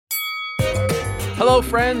Hello,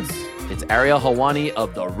 friends. It's Ariel Helwani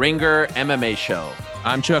of The Ringer MMA Show.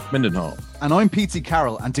 I'm Chuck Mindenhall. And I'm Pete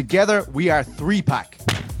Carroll, and together we are 3-Pack.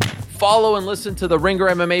 Follow and listen to the Ringer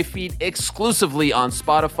MMA feed exclusively on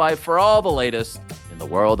Spotify for all the latest in the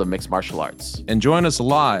world of mixed martial arts. And join us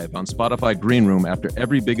live on Spotify Green Room after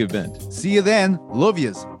every big event. See you then. Love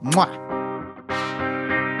yous. Mwah.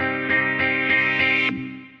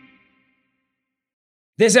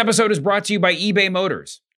 This episode is brought to you by eBay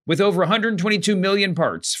Motors. With over 122 million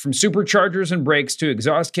parts, from superchargers and brakes to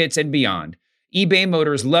exhaust kits and beyond, eBay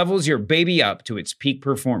Motors levels your baby up to its peak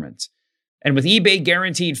performance. And with eBay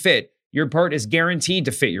Guaranteed Fit, your part is guaranteed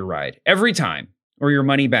to fit your ride every time, or your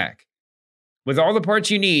money back. With all the parts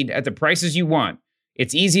you need at the prices you want,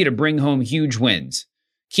 it's easy to bring home huge wins.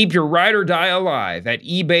 Keep your ride or die alive at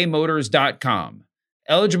ebaymotors.com.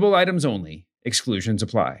 Eligible items only. Exclusions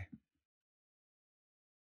apply.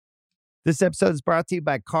 This episode is brought to you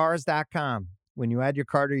by Cars.com. When you add your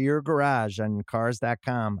car to your garage on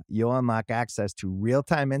Cars.com, you'll unlock access to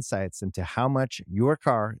real-time insights into how much your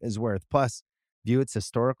car is worth. Plus, view its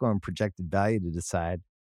historical and projected value to decide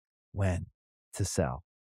when to sell.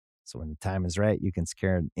 So when the time is right, you can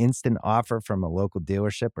secure an instant offer from a local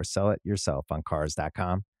dealership or sell it yourself on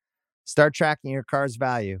Cars.com. Start tracking your car's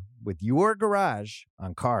value with your garage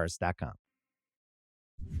on Cars.com.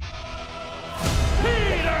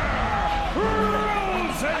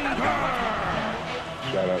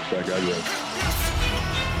 Shout out to that guy,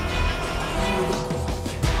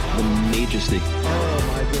 The majesty. Oh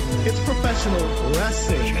my goodness. It's professional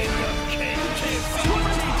wrestling.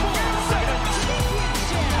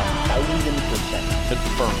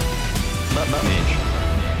 Confirmed. Mage.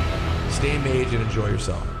 Stay mage and enjoy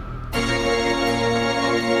yourself.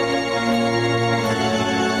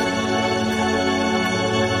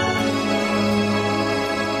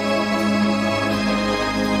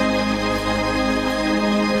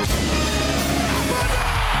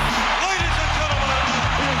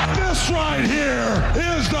 Right here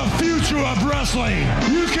is the future of wrestling.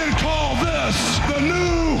 You can call this the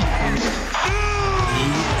new era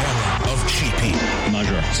of Cheap Heat.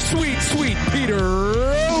 Major. Sweet Peter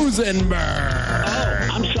Rosenberg. Oh,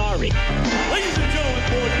 I'm sorry. Ladies and gentlemen,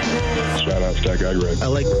 boys and girls. Shout out to that guy, Greg. I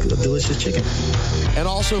like delicious chicken. And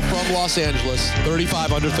also from Los Angeles,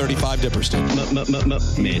 35 under 35 Dipperstein.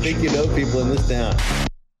 Mage. I think you know people in this town.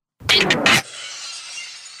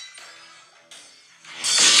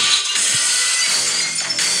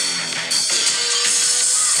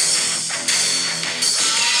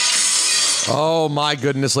 Oh my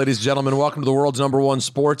goodness, ladies and gentlemen, welcome to the world's #1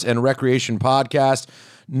 sports and recreation podcast,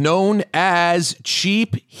 known as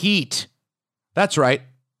Cheap Heat. That's right.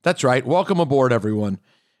 Welcome aboard, everyone.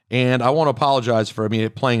 And I want to apologize for me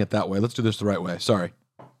playing it that way. Let's do this the right way. Sorry.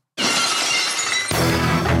 All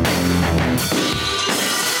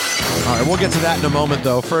right, we'll get to that in a moment,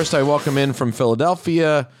 though. First, I welcome in from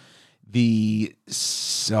Philadelphia the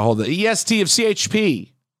EST of CHP.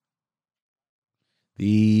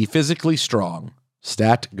 The physically strong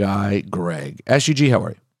stat guy, Greg. SUG, how are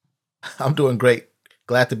you? I'm doing great.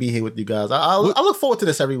 Glad to be here with you guys. I look forward to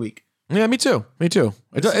this every week. Yeah, me too.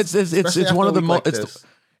 It's one of the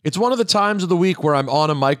it's one of the times of the week where I'm on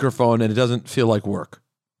a microphone and it doesn't feel like work.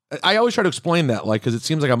 I always try to explain that, because it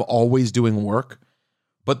seems like I'm always doing work,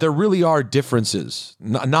 but there really are differences.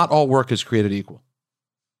 Not all work is created equal.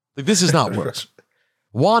 This is not work.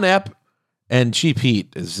 Juan Epp and Cheap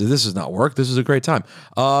Heat, this is not work. This is a great time.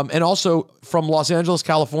 And also from Los Angeles,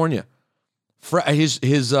 California,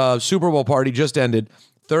 his Super Bowl party just ended.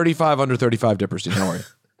 35 under 35 Dipperstein. How are you?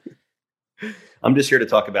 I'm just here to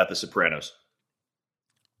talk about The Sopranos.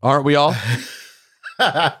 Aren't we all?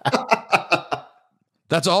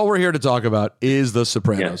 That's all we're here to talk about is The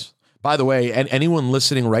Sopranos. Yeah. By the way, and anyone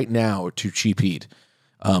listening right now to Cheap Heat,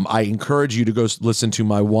 I encourage you to go listen to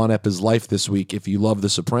my Juan Epp His Life this week if you love The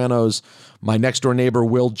Sopranos. My next door neighbor,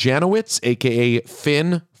 Will Janowitz, a.k.a.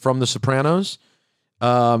 Finn from The Sopranos,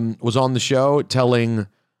 was on the show telling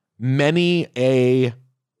many a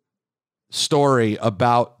story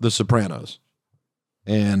about The Sopranos.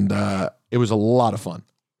 And it was a lot of fun.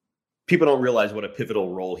 People don't realize what a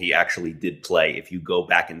pivotal role he actually did play if you go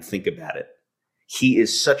back and think about it. He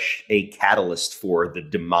is such a catalyst for the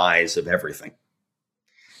demise of everything.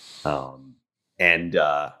 He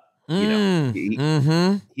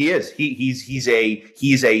is. He's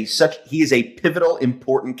a pivotal,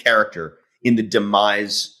 important character in the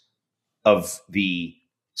demise of the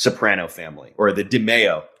Soprano family, or the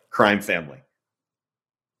DeMeo crime family,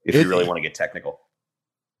 if you really want to get technical.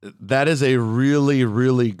 That is a really,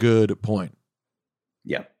 really good point.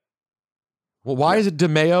 Yeah. Well, why is it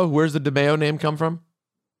DeMeo? Where's the DeMeo name come from?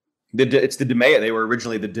 It's the DeMeo. They were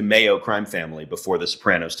originally the DeMeo crime family before the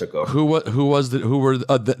Sopranos took over.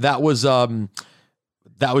 That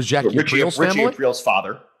was Jackie April's family? Richie April's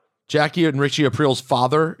father. Jackie and Richie April's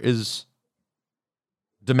father is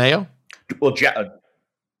DeMeo? Well,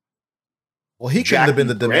 he couldn't have been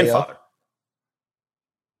the DeMeo. Grandfather.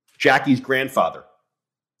 Jackie's grandfather.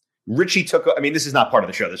 Richie took. I mean, this is not part of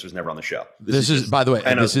the show. This was never on the show. This is, by the way,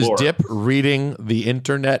 this is Dip reading the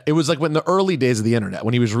internet. It was like when the early days of the internet,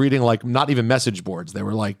 when he was reading like not even message boards. They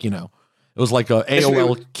were like, it was like a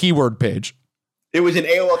AOL keyword page. It was an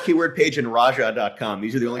AOL keyword page and Raja.com.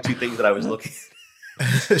 These are the only two things that I was looking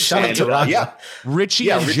at. Shout out to Raja. Yeah. Richie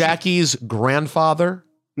is Jackie's grandfather?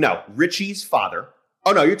 No, Richie's father.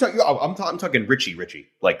 Oh no, you're talking. I'm talking Richie,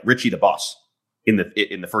 like Richie the boss in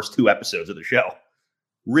the first 2 episodes of the show.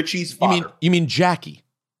 Richie's father. You mean Jackie?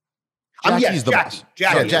 Jackie's the boss.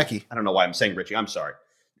 Jackie. I don't know why I'm saying Richie. I'm sorry.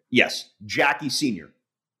 Yes, Jackie Senior.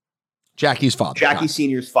 Jackie's father. Jackie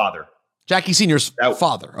Senior's father. Jackie Senior's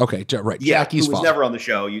father. Okay, right. Yeah, Jackie's who was father. never on the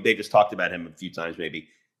show. They just talked about him a few times, maybe.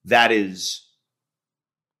 That is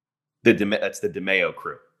that's the DeMeo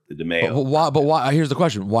crew. The DeMeo. But why? Here's the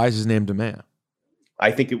question: why is his name DeMeo?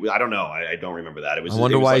 I think it was. I don't know. I don't remember that. It was. I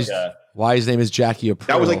wonder why his name is Jackie April.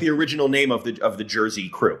 That was like the original name of the Jersey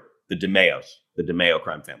crew, the DeMeos, the DeMeo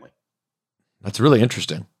crime family. That's really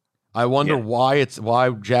interesting. I wonder why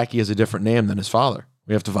Jackie has a different name than his father.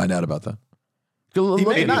 We have to find out about that. He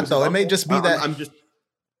may not though. It may just be that. I'm just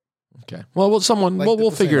okay. Well,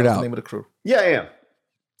 we'll figure it out. The name of the crew. Yeah.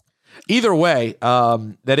 Either way,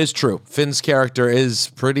 that is true. Finn's character is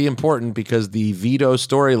pretty important because the Vito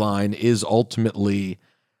storyline is ultimately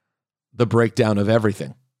the breakdown of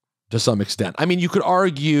everything to some extent. I mean, you could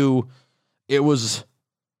argue it was.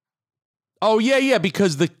 Oh, yeah,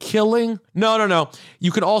 because the killing. No.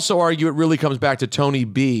 You can also argue it really comes back to Tony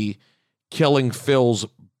B killing Phil's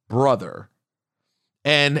brother.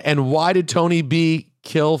 And why did Tony B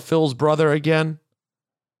kill Phil's brother again?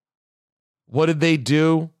 What did they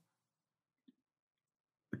do?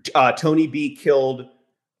 Tony B killed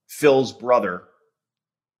Phil's brother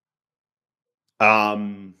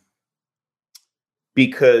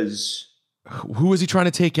because who was he trying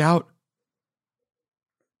to take out?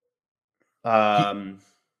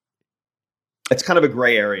 It's kind of a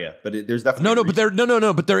gray area, but there's definitely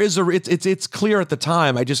but there is it's clear at the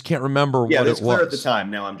time. I just can't remember what it was. Yeah, it's clear at the time.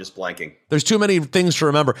 Now I'm just blanking. There's too many things to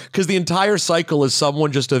remember because the entire cycle is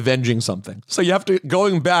someone just avenging something. So you have to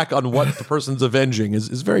going back on what the person's avenging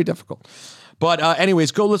is very difficult. But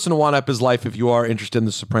anyways, go listen to One Up His Life if you are interested in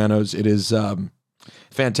The Sopranos. It is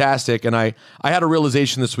fantastic, and I had a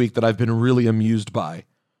realization this week that I've been really amused by,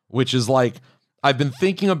 which is like I've been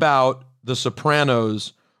thinking about The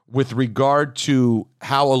Sopranos with regard to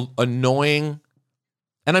how annoying,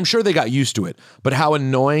 and I'm sure they got used to it, but how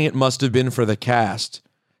annoying it must have been for the cast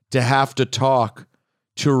to have to talk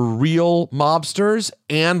to real mobsters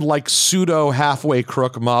and like pseudo halfway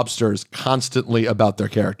crook mobsters constantly about their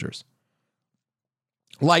characters.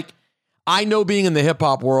 Like, I know being in the hip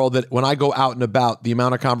hop world that when I go out and about, the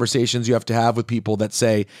amount of conversations you have to have with people that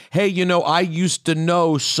say, hey, I used to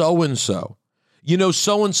know so-and-so.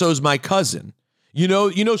 So-and-so's my cousin. You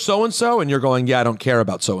know so-and-so? And you're going, yeah, I don't care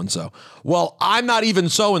about so-and-so. Well, I'm not even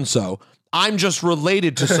so-and-so. I'm just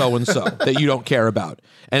related to so-and-so that you don't care about.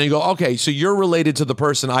 And you go, okay, so you're related to the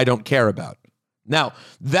person I don't care about. Now,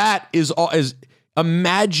 that is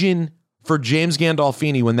imagine for James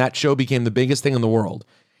Gandolfini when that show became the biggest thing in the world.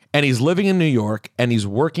 And he's living in New York and he's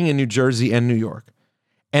working in New Jersey and New York.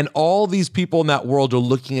 And all these people in that world are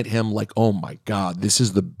looking at him like, oh my God, this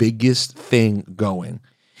is the biggest thing going.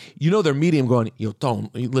 They're meeting him going, yo, Tone,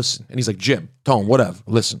 listen. And he's like, Jim, Tone, whatever,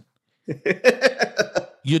 listen.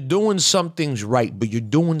 You're doing some things right, but you're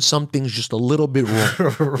doing some things just a little bit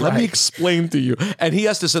wrong. Right. Let me explain to you. And he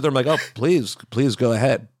has to sit there and be like, oh, please go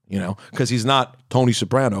ahead. Because he's not Tony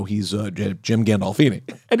Soprano, he's Jim Gandolfini.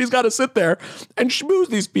 And he's got to sit there and schmooze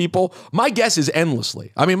these people. My guess is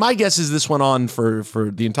endlessly. I mean, my guess is this went on for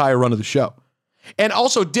the entire run of the show. And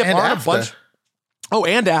also, Dip, aren't a bunch... Oh,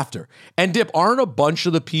 and after. And Dip, aren't a bunch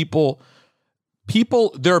of the people,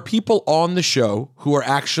 there are people on the show who are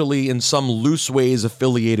actually in some loose ways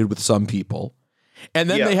affiliated with some people. And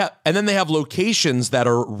then they have locations that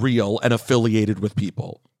are real and affiliated with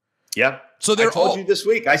people. Yeah. So I told you this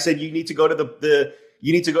week. I said you need to go to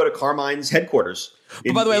you need to go to Carmine's headquarters.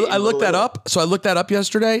 But by the way, I looked that up. So I looked that up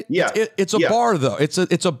yesterday. Yeah. It's a bar though. It's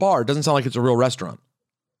a bar. It doesn't sound like it's a real restaurant.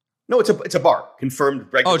 No, it's a bar. Confirmed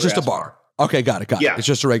regular. Oh, it's just a bar. Okay, got it. Yeah. It's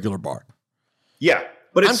just a regular bar. Yeah,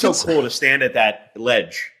 but it's so cool to stand at that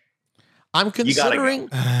ledge. I'm considering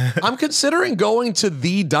going to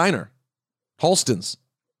the diner, Holston's.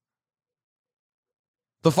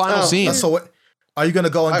 The final scene. So what, are you going to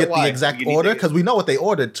go and get Why? the exact You need order? to- Because we know what they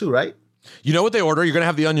ordered too, right? You know what they order? You're going to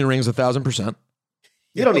have the onion rings 1,000%.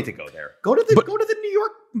 You don't need to go there. Go to the New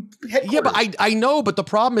York headquarters. Yeah, but I know, but the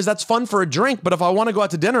problem is that's fun for a drink. But if I want to go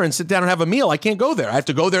out to dinner and sit down and have a meal, I can't go there. I have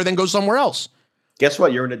to go there, then go somewhere else. Guess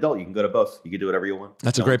what? You're an adult. You can go to both. You can do whatever you want.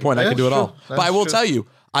 That's a great point. I can do it all. But I will tell you,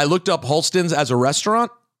 I looked up Holston's as a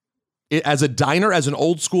restaurant. As a diner, as an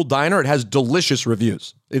old school diner, it has delicious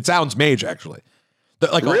reviews. It sounds mage, actually.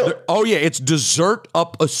 Really? Oh, yeah, it's dessert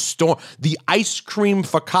up a storm. The ice cream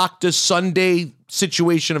fakakta sundae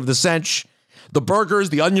situation of the cinch. The burgers,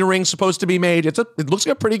 the onion rings supposed to be made. It looks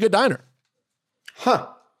like a pretty good diner. Huh.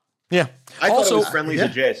 Yeah. I thought it was Friendly's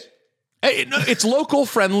at Jay's. It's local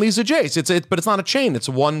Friendly's at Jay's. But it's not a chain. It's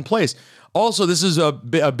one place. Also, this is a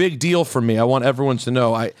big deal for me. I want everyone to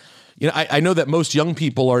know. I know that most young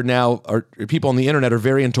people are people on the internet are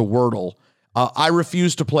very into Wordle. I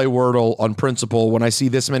refuse to play Wordle on principle when I see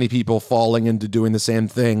this many people falling into doing the same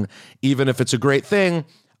thing. Even if it's a great thing,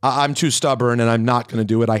 I'm too stubborn and I'm not going to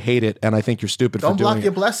do it. I hate it, and I think you're stupid for doing it. Don't block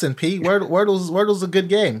your blessing, Pete. Wordle's a good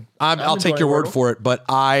game. I'll take your word for it, but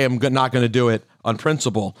I am not going to do it on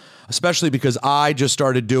principle, especially because I just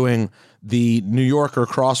started doing the New Yorker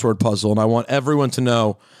crossword puzzle, and I want everyone to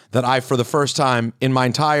know that I, for the first time in my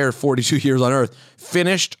entire 42 years on Earth,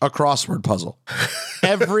 finished a crossword puzzle.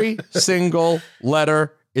 Every single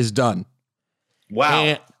letter is done. Wow.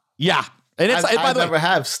 And, yeah. And it's by the way,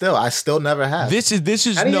 I still never have. This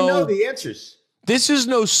is How do you know the answers? This is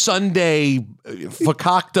no Sunday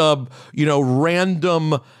fakakta,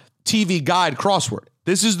 random TV guide crossword.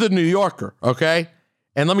 This is the New Yorker, okay?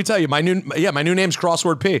 And let me tell you, my new name's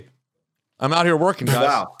Crossword P. I'm out here working, guys.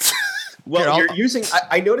 Wow. Well,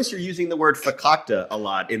 I notice you're using the word fakakta a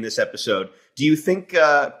lot in this episode. Do you think,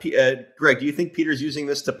 Greg, do you think Peter's using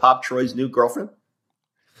this to pop Troy's new girlfriend?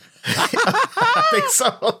 I think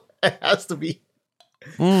so. It has to be.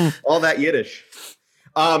 All that Yiddish.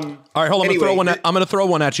 All right, hold on. Anyway, I'm going to throw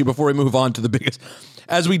one at you before we move on to the biggest.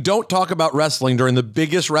 As we don't talk about wrestling during the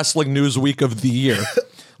biggest wrestling news week of the year.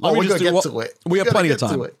 We're going to get to it. We have plenty of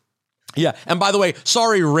time. Yeah. And by the way,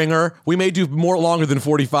 sorry, Ringer. We may do more longer than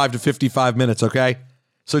 45 to 55 minutes, okay?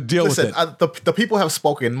 So deal with it. The people have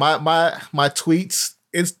spoken. My tweets,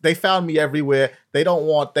 they found me everywhere. They don't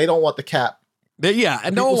want the cap.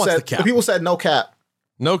 And no one wants the cap. The people said no cap.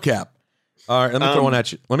 No cap. All right, let me throw one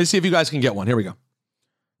at you. Let me see if you guys can get one. Here we go.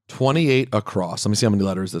 28 across. Let me see how many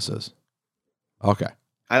letters this is. Okay.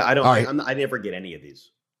 I don't. Right. I never get any of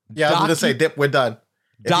these. Yeah, I was going to say, Dip, we're done.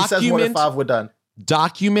 If he says more than 5, we're done.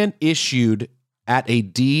 Document issued at a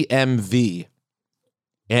DMV,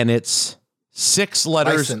 and it's 6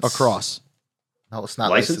 letters across. No, it's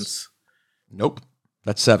not License? license. Nope.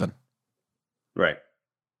 That's 7. Right.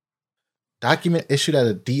 Document issued at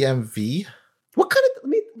a DMV. What kind of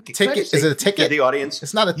ticket? Is it a ticket? The audience.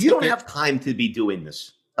 It's not a ticket. You don't have time to be doing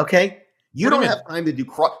this. Okay. You don't have time to do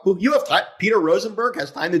you have time. Peter Rosenberg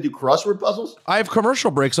has time to do crossword puzzles. I have commercial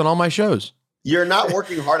breaks on all my shows. You're not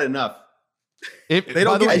working hard enough. They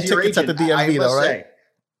don't give you tickets at the DMV, though, right?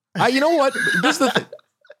 You know what? This is the thing.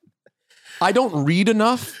 I don't read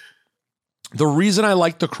enough. The reason I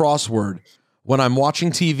like the crossword when I'm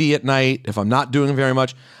watching TV at night, if I'm not doing very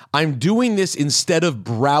much, I'm doing this instead of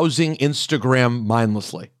browsing Instagram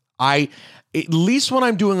mindlessly. At least when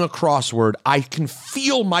I'm doing a crossword, I can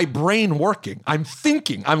feel my brain working. I'm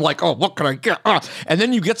thinking. I'm like, oh, what can I get? And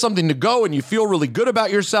then you get something to go and you feel really good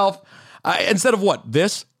about yourself. Instead of what?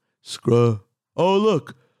 This? Scruh. Oh,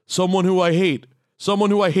 look. Someone who I hate.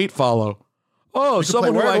 Someone who I hate follow. Oh,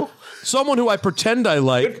 someone who I pretend I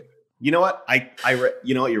like. You know what?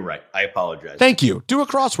 You know what? You're right. I apologize. Thank you. Do a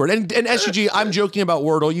crossword. And SGG, I'm joking about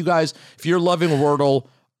Wordle. You guys, if you're loving Wordle,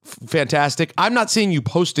 fantastic. I'm not seeing you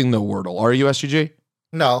posting the Wordle. Are you, SGG?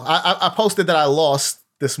 No, I posted that I lost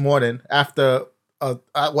this morning after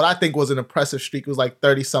what I think was an impressive streak. It was like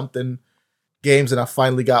 30-something games, and I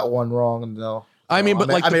finally got one wrong. No, I mean, but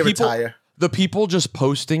I may people, retire. The people just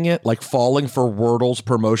posting it, like falling for Wordle's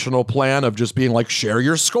promotional plan of just being like, share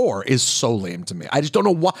your score is so lame to me. I just don't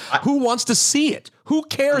know who wants to see it. Who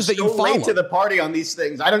cares that you follow? I'm so late to the party on these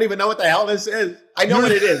things. I don't even know what the hell this is. I know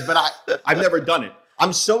what it is, but I've never done it.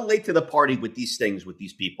 I'm so late to the party with these things, with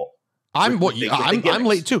these people. I'm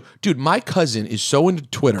late too. Dude, my cousin is so into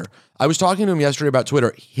Twitter. I was talking to him yesterday about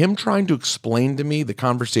Twitter. Him trying to explain to me the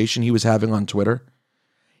conversation he was having on Twitter.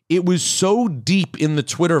 It was so deep in the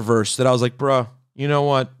Twitterverse that I was like, bro, you know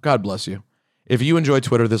what? God bless you. If you enjoy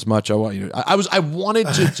Twitter this much, I want you to. I wanted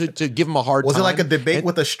to give him a hard time. Was it like a debate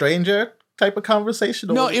with a stranger type of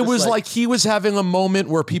conversation? No, it was like he was having a moment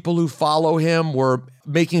where people who follow him were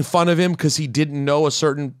making fun of him because he didn't know a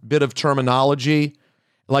certain bit of terminology.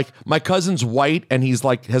 Like my cousin's white and he's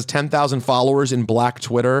like has 10,000 followers in black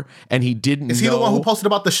Twitter and he didn't know. Is he the one who posted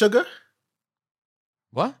about the sugar?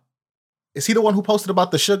 What? Is he the one who posted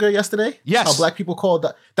about the sugar yesterday? Yes. How black people called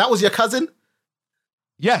that. That was your cousin?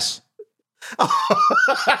 Yes.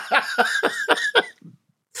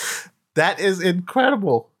 That is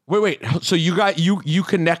incredible. Wait. So you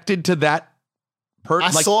connected to that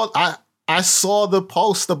person? I saw the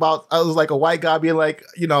post about, I was like a white guy being like,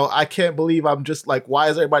 I can't believe I'm just like, why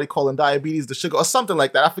is everybody calling diabetes the sugar or something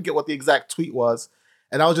like that? I forget what the exact tweet was.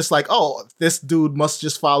 And I was just like, oh, this dude must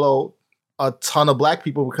just follow a ton of black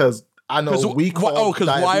people because I know we call because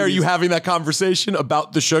why are you having that conversation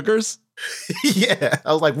about the sugars? Yeah.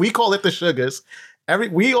 I was like, we call it the sugars.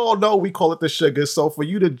 We all know we call it the sugars. So for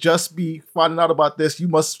you to just be finding out about this, you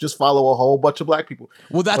must just follow a whole bunch of black people.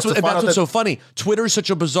 Well, that's what's so funny. Twitter is such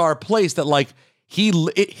a bizarre place that like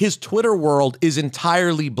his Twitter world is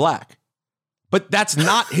entirely black, but that's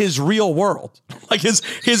not his real world. Like his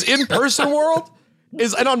in-person world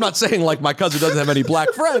is, and I'm not saying like my cousin doesn't have any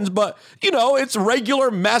black friends, but it's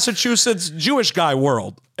regular Massachusetts Jewish guy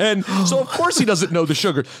world. And so of course he doesn't know the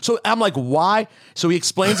sugar. So I'm like, why? So he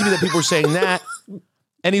explains to me that people are saying that.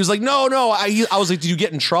 And he was like, no. I was like, did you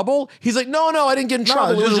get in trouble? He's like, no, I didn't get in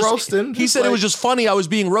trouble. It was just roasting. He said it was just funny. I was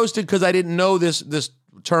being roasted because I didn't know this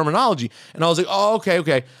terminology. And I was like, oh,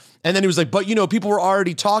 okay. And then he was like, but people were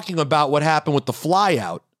already talking about what happened with the fly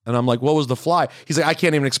out. And I'm like, what was the fly? He's like, I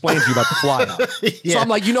can't even explain to you about the fly out. Yeah, so I'm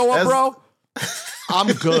like, you know what, bro? I'm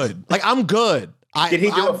good. Like, I'm good. Did he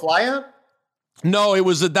do a fly out? No, it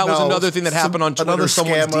was that was another thing that happened on Twitter.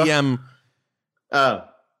 Someone's DM. Oh.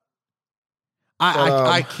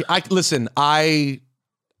 I listen.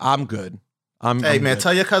 I'm good. Hey man,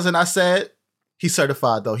 tell your cousin I said he's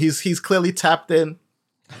certified though. He's clearly tapped in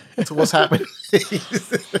to what's happening.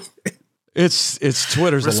 It's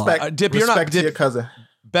Twitter's a lot. Dip, you're not to your cousin.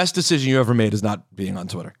 Best decision you ever made is not being on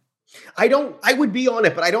Twitter. I would be on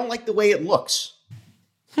it, but I don't like the way it looks.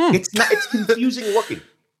 It's confusing looking.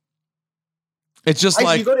 It's just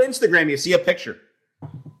like you go to Instagram, you see a picture.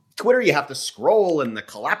 Twitter, you have to scroll and the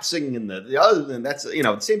collapsing and the other, and that's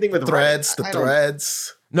the same thing with threads. The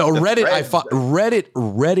threads. No, Reddit.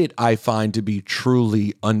 Reddit. I find to be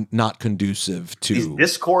truly not conducive to these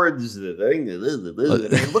discords. The thing. It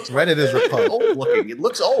looks Reddit is old looking. It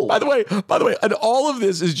looks old. By the way, and all of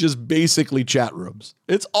this is just basically chat rooms.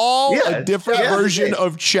 It's all a different version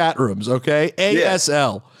of chat rooms. Okay,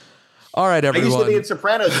 ASL. All right, everyone. I used to be in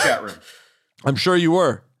Sopranos chat room. I'm sure you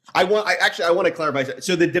were. I want to clarify.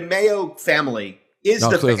 So the DeMeo family is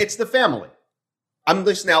it's the family. I'm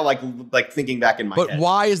just now like thinking back in my head. But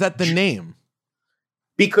why is that the name?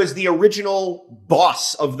 Because the original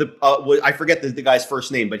boss of the I forget the guy's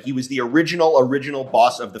first name, but he was the original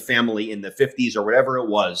boss of the family in the 50s or whatever it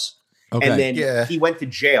was. Okay. And then he went to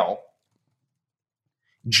jail.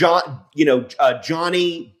 Johnny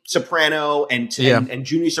Soprano and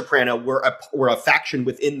Junior Soprano were a faction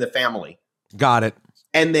within the family. Got it.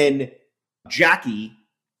 And then Jackie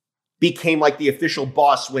became like the official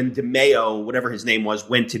boss when DeMeo, whatever his name was,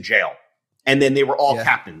 went to jail. And then they were all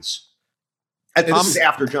captains. And this is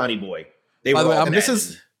after Johnny Boy. By the way, this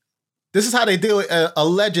is how they do it.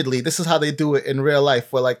 Allegedly, this is how they do it in real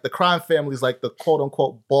life, where like the crime family's like the quote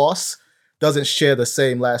unquote boss doesn't share the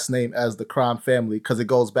same last name as the crime family because it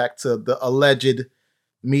goes back to the alleged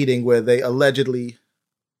meeting where they allegedly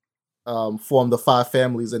formed the 5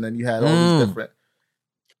 families, and then you had all these different.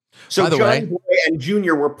 So Johnny Boy and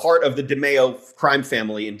Junior were part of the DeMeo crime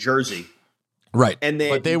family in Jersey, right? And then,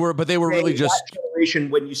 but they were really just generation.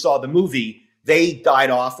 When you saw the movie, they died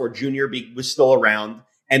off, or Junior was still around,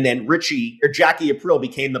 and then Jackie April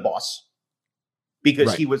became the boss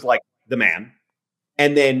because he was like the man.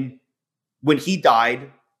 And then when he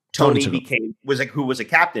died, Tony who was a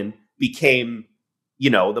captain, became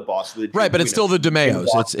the boss. Right, but it's still the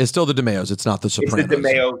DeMeos. It's still the DeMeos. It's not the Sopranos. It's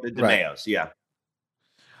the DeMeos, yeah.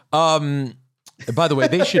 By the way,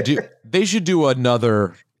 they should do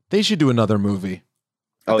another movie.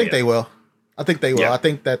 I think they will. I think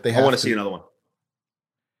that they have. I want to see another one.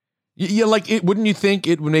 Yeah, wouldn't you think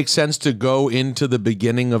it would make sense to go into the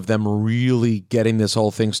beginning of them really getting this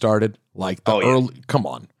whole thing started? Like the early, come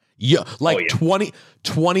on. Yeah,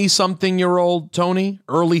 20 something year old Tony,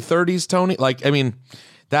 early 30s Tony.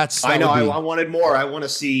 I know. I wanted more. I want to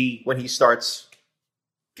see when he starts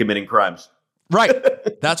committing crimes.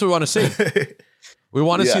 Right. That's what we want to see. We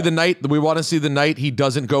want to see the night. We want to see the night he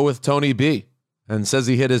doesn't go with Tony B and says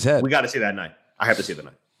he hit his head. We got to see that night. I have to see the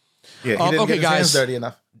night. Yeah. He didn't get his hands dirty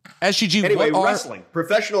enough. SGG. Anyway, wrestling,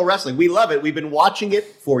 professional wrestling. We love it. We've been watching it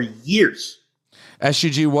for years.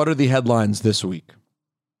 SGG. What are the headlines this week?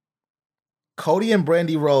 Cody and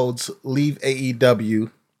Brandy Rhodes leave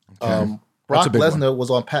AEW. Brock Lesnar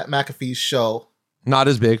was on Pat McAfee's show. Not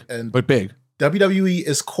as big, but big. WWE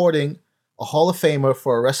is courting a Hall of Famer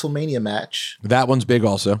for a WrestleMania match. That one's big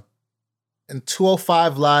also. And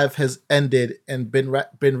 205 Live has ended and been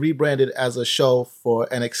rebranded as a show for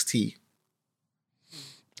NXT.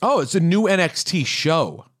 Oh, it's a new NXT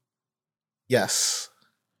show. Yes.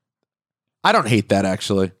 I don't hate that,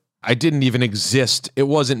 actually. I didn't even exist. It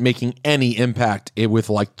wasn't making any impact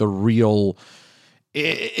with like the real...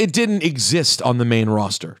 It didn't exist on the main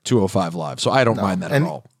roster, 205 Live, so I don't mind that at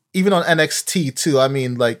all. Even on NXT, too. I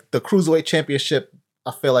mean, like, the Cruiserweight Championship,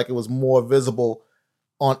 I feel like it was more visible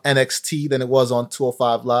on NXT than it was on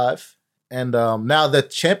 205 Live. And now the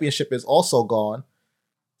championship is also gone.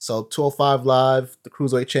 So 205 Live, the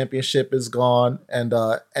Cruiserweight Championship is gone, and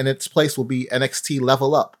its place will be NXT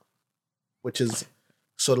Level Up, which is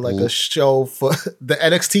sort of like a show for the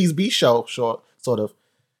NXT's B show, sort of.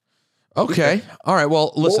 Okay. All right.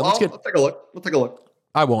 Well, listen. I'll take a look. We'll take a look.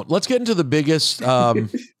 I won't. Let's get into the biggest.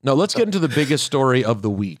 Let's get into the biggest story of the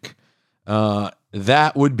week.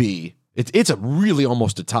 That would be it's a really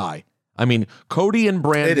almost a tie. I mean, Cody and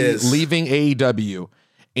Brandy leaving AEW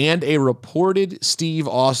and a reported Steve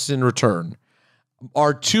Austin return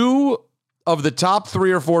are two of the top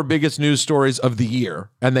 3 or 4 biggest news stories of the year,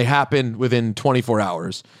 and they happened within 24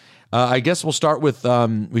 hours. I guess we'll start with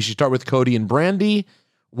we should start with Cody and Brandy,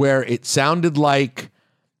 where it sounded like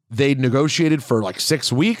they'd negotiated for like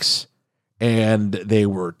 6 weeks and they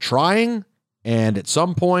were trying, and at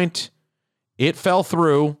some point it fell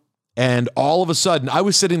through, and all of a sudden I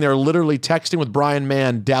was sitting there literally texting with Brian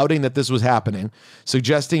Mann, doubting that this was happening,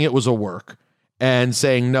 suggesting it was a work and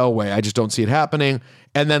saying, no way, I just don't see it happening.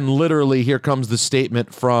 And then literally here comes the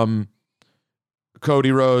statement from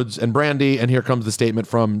Cody Rhodes and Brandy, and here comes the statement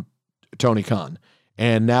from Tony Khan.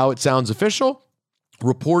 And now it sounds official.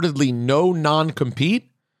 Reportedly no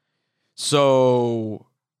non-compete. So,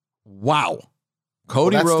 wow.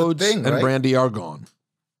 Cody Rhodes and Brandy are gone.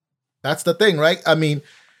 That's the thing, right? I mean,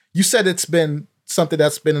 you said it's been something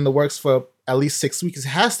that's been in the works for at least 6 weeks. It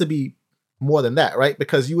has to be more than that, right?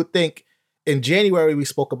 Because you would think in January we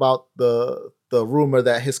spoke about the rumor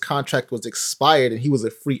that his contract was expired and he was a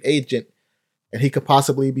free agent and he could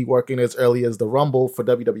possibly be working as early as the Rumble for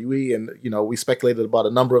WWE. And, you know, we speculated about a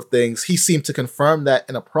number of things. He seemed to confirm that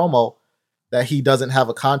in a promo that he doesn't have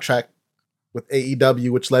a contract with AEW,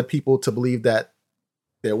 which led people to believe that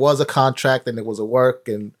there was a contract and it was a work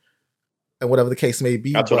and whatever the case may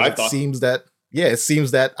be. That's what I thought. It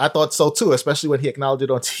seems that I thought so too, especially when he acknowledged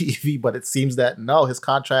it on TV, but it seems that no, his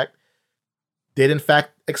contract did in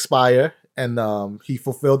fact expire. And he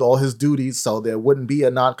fulfilled all his duties, so there wouldn't be a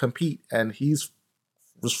non-compete, and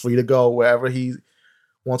was free to go wherever he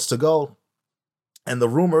wants to go. And the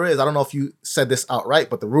rumor is, I don't know if you said this outright,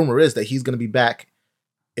 but the rumor is that he's going to be back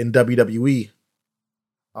in WWE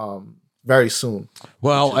very soon.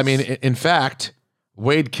 Well, I mean, in fact,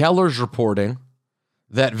 Wade Keller's reporting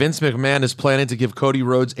that Vince McMahon is planning to give Cody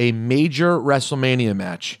Rhodes a major WrestleMania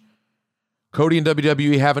match. Cody and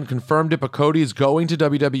WWE haven't confirmed it, but Cody is going to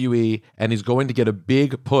WWE and he's going to get a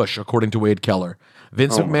big push, according to Wade Keller.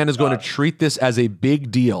 Vince McMahon is going to treat this as a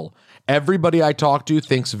big deal. Everybody I talk to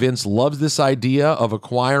thinks Vince loves this idea of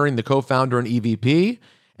acquiring the co-founder and EVP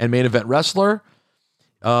and main event wrestler.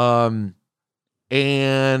 And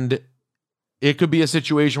it could be a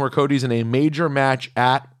situation where Cody's in a major match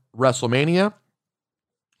at WrestleMania.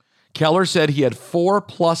 Keller said he had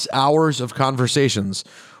 4+ hours of conversations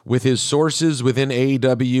with his sources within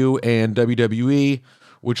AEW and WWE,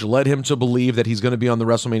 which led him to believe that he's going to be on the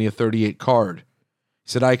WrestleMania 38 card. He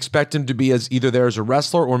said, I expect him to be either there as a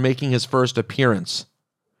wrestler or making his first appearance.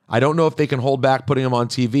 I don't know if they can hold back putting him on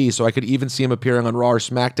TV, so I could even see him appearing on Raw or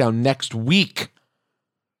SmackDown next week.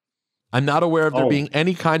 I'm not aware of there being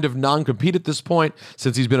any kind of non-compete at this point,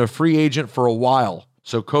 since he's been a free agent for a while,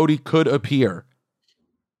 so Cody could appear.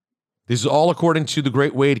 This is all according to the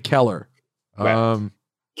great Wade Keller. Right.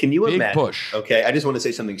 Can you imagine? Push. Okay, I just want to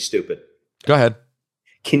say something stupid. Go ahead.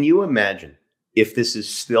 Can you imagine if this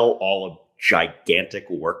is still all a gigantic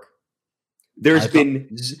work? There has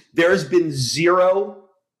been zero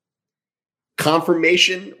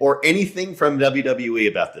confirmation or anything from WWE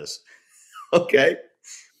about this. Okay?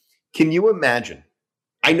 Can you imagine?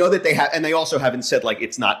 I know that they have, and they also haven't said like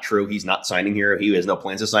it's not true. He's not signing here. He has no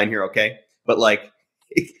plans to sign here. Okay, but like.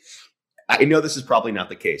 I know this is probably not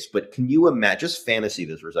the case, but can you imagine, just fantasy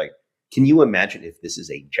this for a second, can you imagine if this is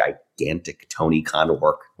a gigantic Tony Khan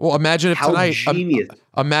work? Well, imagine if How tonight, genius.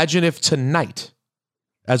 Imagine if tonight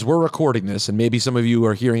as we're recording this, and maybe some of you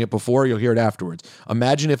are hearing it before, you'll hear it afterwards.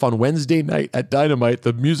 Imagine if on Wednesday night at Dynamite,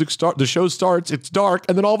 the show starts, it's dark,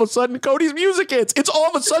 and then all of a sudden Cody's music hits. It's all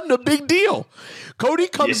of a sudden a big deal. Cody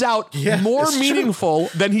comes out more meaningful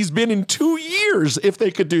than he's been in 2 years if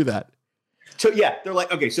they could do that. So yeah, they're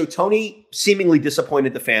like, okay, so Tony seemingly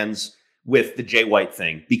disappointed the fans with the Jay White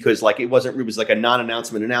thing because it was like a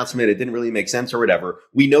non-announcement announcement. It didn't really make sense or whatever.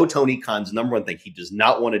 We know Tony Khan's number one thing. He does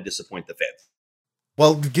not want to disappoint the fans.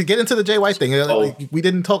 Well, get into the Jay White thing. We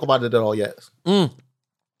didn't talk about it at all yet.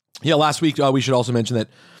 Yeah, last week we should also mention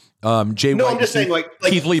that Jay White I'm just saying,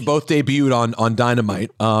 Keith Lee both debuted on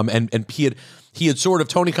Dynamite, and he had sort of,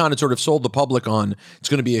 Tony Khan had sort of sold the public on it's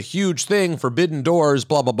going to be a huge thing, Forbidden Doors,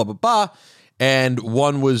 blah, blah, blah, blah, blah. And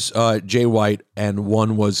one was Jay White and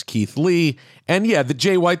one was Keith Lee. And yeah, the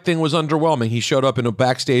Jay White thing was underwhelming. He showed up in a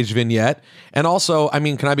backstage vignette. And also, I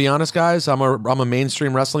mean, can I be honest, guys? I'm a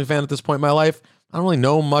mainstream wrestling fan at this point in my life. I don't really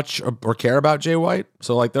know much or care about Jay White.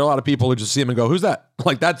 So there are a lot of people who just see him and go, who's that?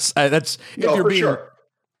 That's if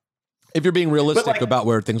you're being realistic about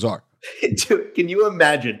where things are. Dude, can you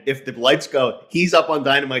imagine if the lights go, he's up on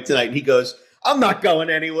Dynamite tonight and he goes, I'm not going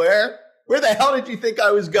anywhere. Where the hell did you think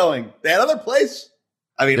I was going? That other place?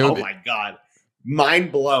 I mean, oh my God.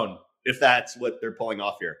 Mind blown if that's what they're pulling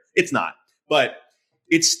off here. It's not, but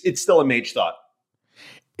it's still a mage thought.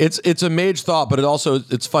 It's a mage thought, but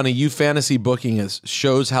it's funny. You fantasy booking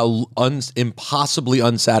shows how impossibly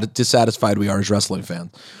dissatisfied we are as wrestling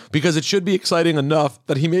fans, because it should be exciting enough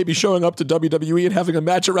that he may be showing up to WWE and having a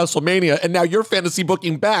match at WrestleMania, and now you're fantasy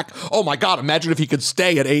booking back. Oh my God! Imagine if he could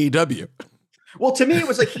stay at AEW. Well, to me, it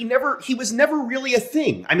was like he was never really a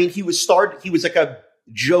thing. I mean, he was like a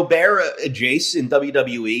Jobert Jace in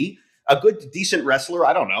WWE, a good, decent wrestler.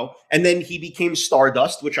 I don't know. And then he became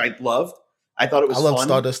Stardust, which I loved. I thought it was fun. I love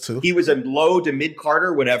Stardust too. He was a low to mid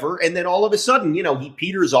Carter, whatever. And then all of a sudden, he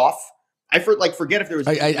peters off. I forget if there was.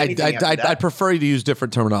 I prefer you to use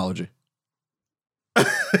different terminology.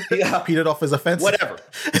 Yeah, petered off his offense. Whatever.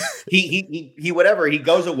 He whatever. He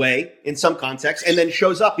goes away in some context and then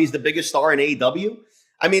shows up. He's the biggest star in AEW.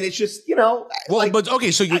 I mean, it's just Well, but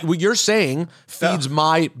okay. So what you're saying feeds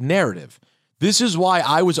my narrative. This is why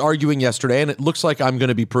I was arguing yesterday, and it looks like I'm going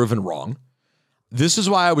to be proven wrong. This is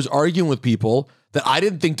why I was arguing with people that I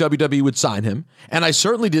didn't think WWE would sign him, and I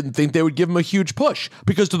certainly didn't think they would give him a huge push.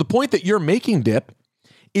 Because to the point that you're making, Dip,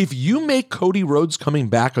 if you make Cody Rhodes coming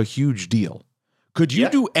back a huge deal, could you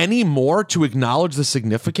do any more to acknowledge the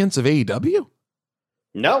significance of AEW?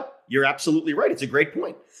 No, you're absolutely right. It's a great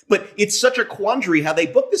point. But it's such a quandary how they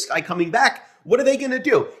book this guy coming back. What are they going to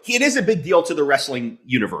do? It is a big deal to the wrestling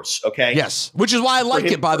universe, okay? Yes, which is why I like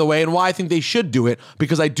it, by the way, and why I think they should do it,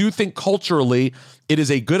 because I do think culturally it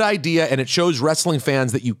is a good idea, and it shows wrestling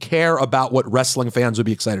fans that you care about what wrestling fans would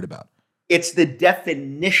be excited about. It's the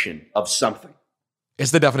definition of something.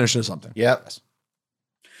 It's the definition of something. Yep. Yes.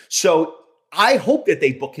 So I hope that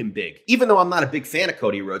they book him big, even though I'm not a big fan of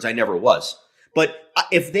Cody Rhodes. I never was. But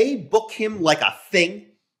if they book him like a thing,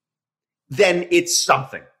 then it's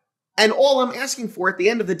something. And all I'm asking for at the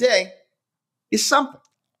end of the day is something.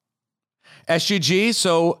 SGG,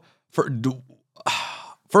 so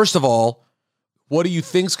first of all, what do you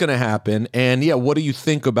think's going to happen? And what do you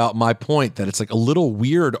think about my point that it's like a little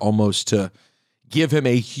weird almost to give him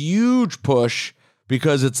a huge push,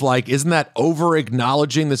 because it's like, isn't that over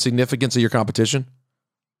acknowledging the significance of your competition?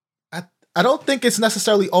 I don't think it's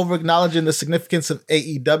necessarily over acknowledging the significance of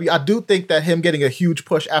AEW. I do think that him getting a huge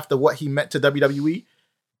push after what he meant to WWE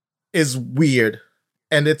is weird,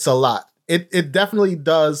 and it's a lot. It definitely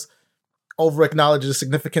does over acknowledge the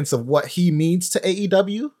significance of what he means to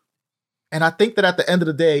AEW. And I think that at the end of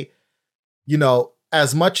the day,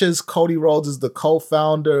 as much as Cody Rhodes is the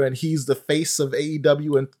co-founder and he's the face of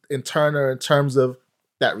AEW in Turner in terms of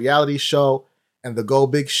that reality show and the Go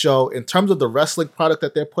Big show, in terms of the wrestling product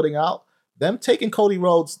that they're putting out, them taking Cody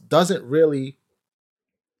Rhodes doesn't really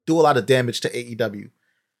do a lot of damage to AEW.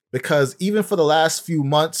 Because even for the last few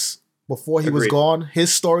months before he was gone, his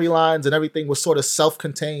storylines and everything was sort of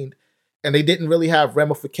self-contained, and they didn't really have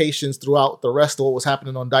ramifications throughout the rest of what was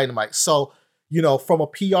happening on Dynamite. So, from a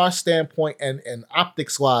PR standpoint and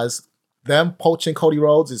optics-wise, them poaching Cody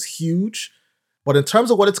Rhodes is huge. But in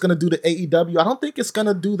terms of what it's going to do to AEW, I don't think it's going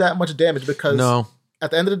to do that much damage, because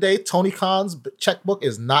at the end of the day, Tony Khan's checkbook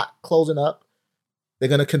is not closing up. They're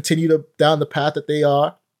going to continue down the path that they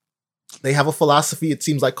are. They have a philosophy. It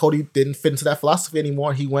seems like Cody didn't fit into that philosophy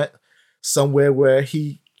anymore. He went somewhere where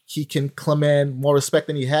he can command more respect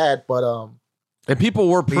than he had. But and people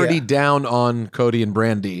were pretty down on Cody and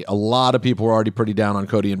Brandy. A lot of people were already pretty down on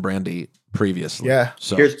Cody and Brandy previously. Yeah.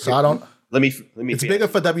 So I don't. let me. It's bigger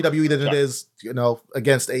for WWE than it is,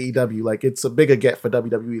 against AEW. Like, it's a bigger get for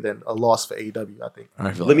WWE than a loss for AEW, I think.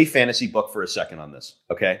 Let me fantasy book for a second on this,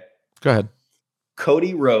 okay? Go ahead.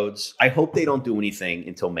 Cody Rhodes, I hope they don't do anything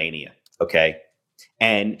until Mania, okay?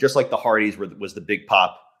 And just like the Hardys was the big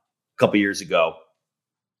pop a couple years ago,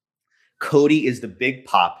 Cody is the big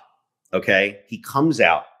pop, okay? He comes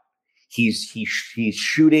out. He's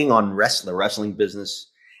shooting on the wrestling business.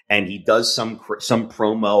 And he does some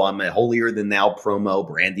promo. I'm a holier than thou promo.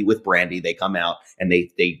 Brandy with Brandy. They come out and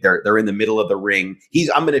they're in the middle of the ring.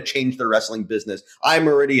 I'm going to change the wrestling business. I'm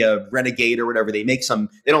already a renegade or whatever. They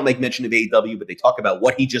don't make mention of AEW, but they talk about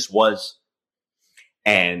what he just was.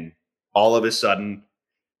 And all of a sudden,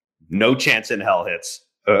 no chance in hell hits.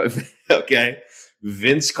 Okay.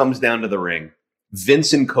 Vince comes down to the ring.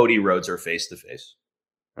 Vince and Cody Rhodes are face to face.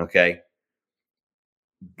 Okay.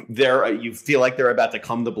 You feel like they're about to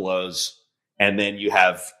come to blows, and then you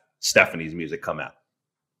have Stephanie's music come out.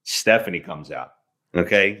 Stephanie comes out.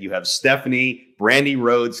 Okay, you have Stephanie, Brandy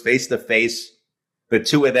Rhodes face to face. The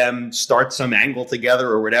two of them start some angle together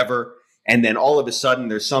or whatever, and then all of a sudden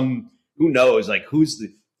there's who knows, like who's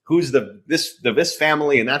this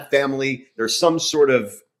family and that family. There's some sort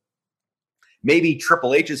of, maybe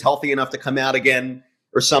Triple H is healthy enough to come out again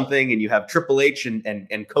or something, and you have Triple H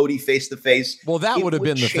and Cody face to face. Well, that would have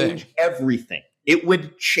been the thing. Everything. It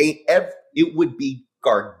would change. It would be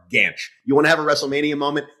gargantuan. You want to have a WrestleMania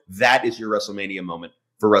moment? That is your WrestleMania moment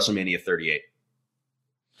for WrestleMania 38.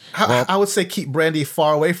 I would say keep Brandy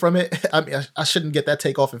far away from it. I mean, I shouldn't get that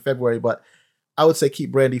takeoff in February, but I would say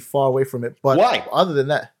keep Brandy far away from it. But why? Other than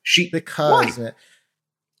that, because man,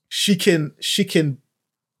 she can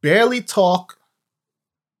barely talk.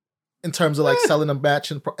 In terms of like selling a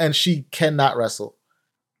match and she cannot wrestle.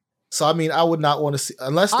 So I mean, I would not want to see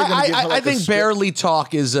unless they're going to give her. I think barely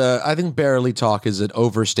talk is an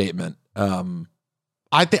overstatement. I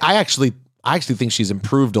actually think she's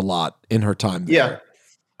improved a lot in her time there. Yeah,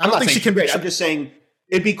 I don't think she can. I'm just saying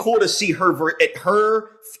it'd be cool to see her.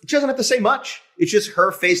 She doesn't have to say much. It's just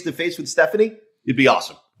her face to face with Stephanie. It'd be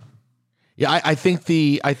awesome. Yeah, I think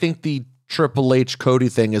the Triple H Cody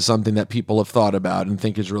thing is something that people have thought about and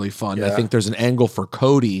think is really fun. Yeah. I think there's an angle for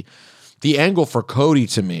Cody. The angle for Cody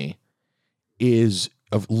to me is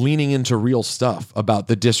of leaning into real stuff about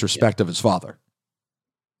the disrespect of his father.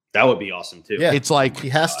 That would be awesome too. Yeah, it's like he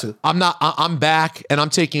has to. I'm back and I'm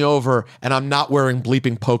taking over and I'm not wearing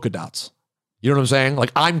bleeping polka dots. You know what I'm saying?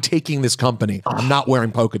 Like, I'm taking this company. I'm not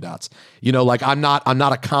wearing polka dots. Like I'm not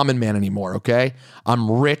a common man anymore. Okay.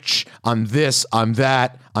 I'm rich. I'm this, I'm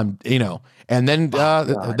that. And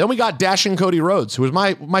then we got Dashing Cody Rhodes, who was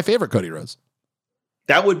my favorite Cody Rhodes.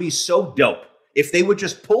 That would be so dope if they would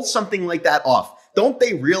just pull something like that off. Don't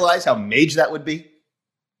they realize how mage that would be?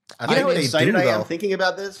 You know how excited I am thinking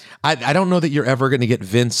about this? I don't know that you're ever going to get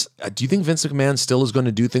Vince. Do you think Vince McMahon still is going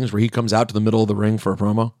to do things where he comes out to the middle of the ring for a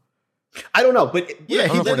promo? I don't know, but yeah,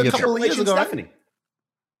 he did a couple of years ago. Stephanie.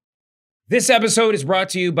 This episode is brought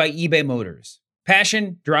to you by eBay Motors.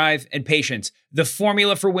 Passion, drive, and patience. The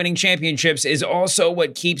formula for winning championships is also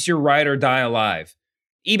what keeps your ride or die alive.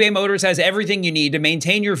 eBay Motors has everything you need to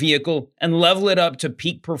maintain your vehicle and level it up to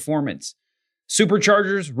peak performance.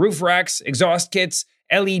 Superchargers, roof racks, exhaust kits,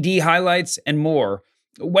 LED highlights, and more.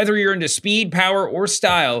 Whether you're into speed, power, or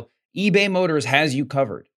style, eBay Motors has you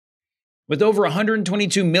covered. With over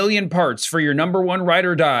 122 million parts for your number one ride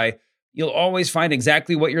or die, you'll always find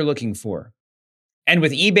exactly what you're looking for. And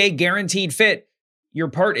with eBay Guaranteed Fit, your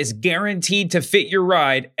part is guaranteed to fit your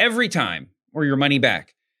ride every time or your money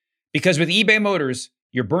back. Because with eBay Motors,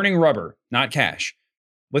 you're burning rubber, not cash.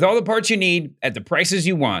 With all the parts you need at the prices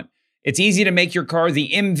you want, it's easy to make your car the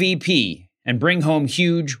MVP and bring home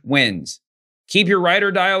huge wins. Keep your ride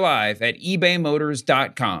or die alive at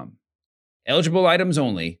ebaymotors.com. Eligible items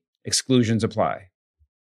only. Exclusions apply.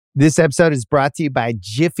 This episode is brought to you by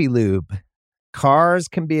Jiffy Lube. Cars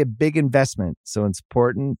can be a big investment, so it's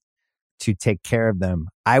important to take care of them.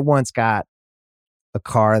 I once got a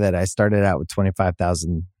car that I started out with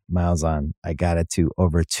 25,000 miles on. I got it to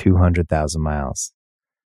over 200,000 miles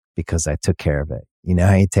because I took care of it. You know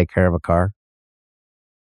how you take care of a car?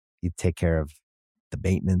 You take care of the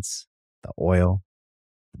maintenance, the oil,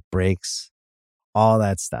 the brakes, all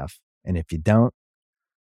that stuff. And if you don't,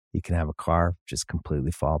 you can have a car just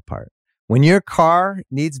completely fall apart. When your car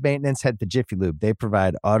needs maintenance, head to Jiffy Lube. They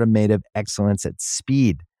provide automotive excellence at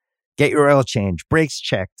speed. Get your oil change, brakes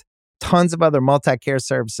checked, tons of other multi-care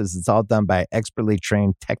services. It's all done by expertly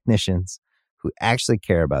trained technicians who actually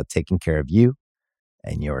care about taking care of you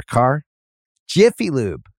and your car. Jiffy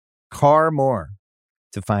Lube, car more.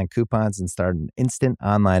 To find coupons and start an instant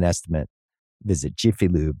online estimate, visit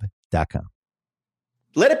jiffylube.com. cars.com.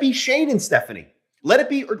 Let it be Shane and Stephanie. Let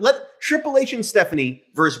Triple H and Stephanie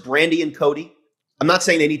versus Brandy and Cody. I'm not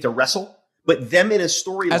saying they need to wrestle, but them in a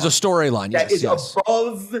storyline. As a storyline, that is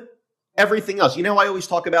above everything else. You know, I always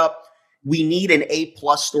talk about we need an A+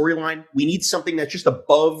 storyline. We need something that's just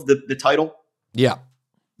above the title. Yeah.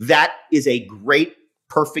 That is a great,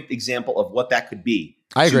 perfect example of what that could be.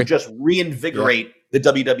 I agree. To just reinvigorate the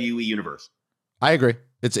WWE universe. I agree.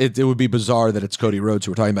 It would be bizarre that it's Cody Rhodes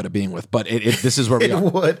who we're talking about it being with, but this is where we are.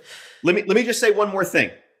 Would. Let me just say one more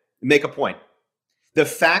thing. Make a point. The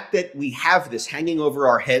fact that we have this hanging over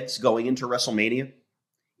our heads going into WrestleMania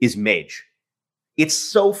is mage. It's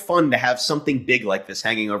so fun to have something big like this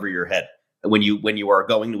hanging over your head when you are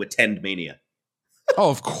going to attend Mania. Oh,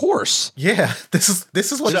 of course. Yeah, this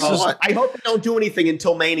is what I want. I hope they don't do anything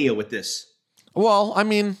until Mania with this. Well, I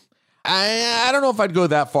mean, I don't know if I'd go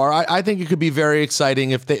that far. I think it could be very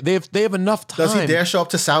exciting if they have enough time. Does he dare show up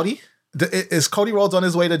to Saudi? Is Cody Rhodes on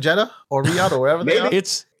his way to Jeddah or Riyadh or wherever they are?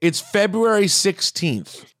 It's February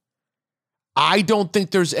 16th. I don't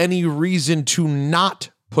think there's any reason to not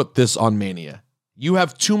put this on Mania. You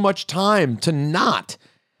have too much time to not.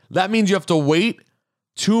 That means you have to wait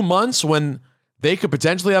 2 months when they could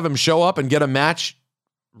potentially have him show up and get a match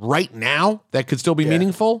right now that could still be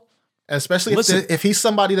meaningful. Especially if he's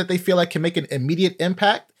somebody that they feel like can make an immediate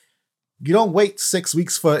impact. You don't wait 6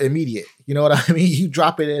 weeks for immediate. You know what I mean? You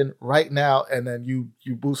drop it in right now and then you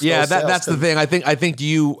boost. Yeah, those sales that's the thing.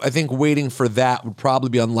 I think waiting for that would probably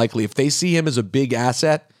be unlikely. If they see him as a big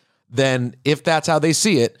asset, then if that's how they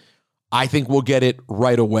see it, I think we'll get it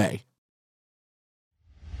right away.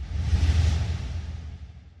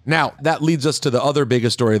 Now, that leads us to the other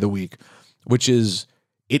biggest story of the week, which is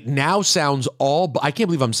it now sounds I can't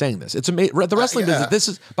believe I'm saying this. It's amazing. The wrestling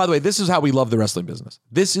business, by the way, this is how we love the wrestling business.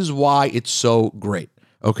 This is why it's so great,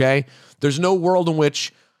 okay? There's no world in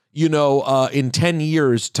which, in 10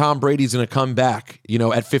 years, Tom Brady's going to come back,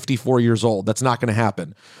 at 54 years old. That's not going to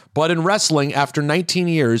happen. But in wrestling, after 19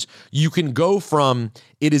 years, you can go from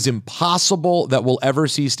it is impossible that we'll ever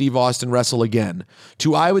see Steve Austin wrestle again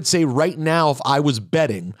to, I would say right now, if I was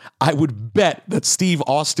betting, I would bet that Steve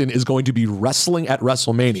Austin is going to be wrestling at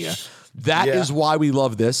WrestleMania. That is why we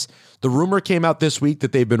love this. The rumor came out this week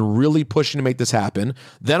that they've been really pushing to make this happen.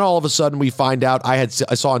 Then all of a sudden we find out, I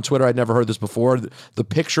saw on Twitter, I'd never heard this before, the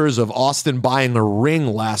pictures of Austin buying a ring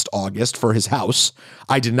last August for his house.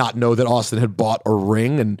 I did not know that Austin had bought a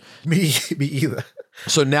ring. And me either.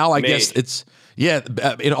 So now I guess it's,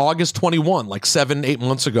 in August 21, like 7-8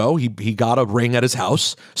 months ago, he got a ring at his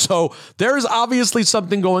house. So there is obviously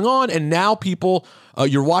something going on. And now people,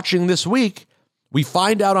 you're watching this week, we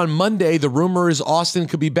find out on Monday, the rumor is Austin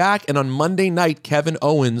could be back. And on Monday night, Kevin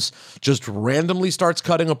Owens just randomly starts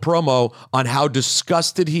cutting a promo on how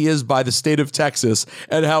disgusted he is by the state of Texas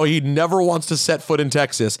and how he never wants to set foot in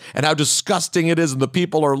Texas and how disgusting it is. And the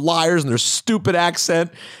people are liars and their stupid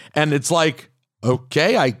accent. And it's like,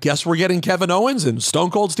 okay, I guess we're getting Kevin Owens and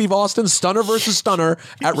Stone Cold Steve Austin, Stunner versus Stunner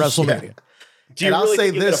at WrestleMania. Yeah. Do you really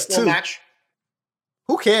think this too? Match?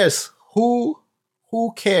 Who cares? Who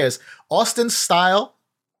cares? Austin's style,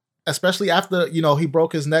 especially after, he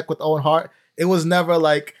broke his neck with Owen Hart, it was never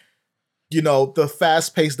like, the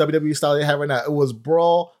fast-paced WWE style they have right now. It was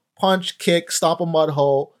brawl, punch, kick, stomp a mud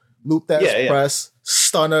hole, loop that press,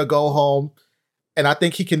 stunner, go home. And I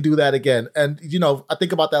think he can do that again. And, I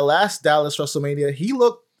think about that last Dallas WrestleMania, he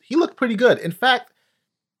looked pretty good. In fact,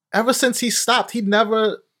 ever since he stopped, he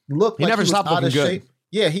never looked like he was out of shape.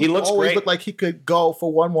 Yeah, he always great. Looked like he could go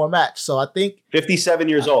for one more match. So I think 57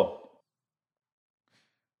 years old.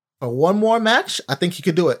 For one more match, I think he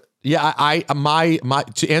could do it. Yeah, my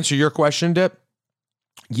to answer your question, Dip,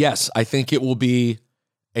 yes, I think it will be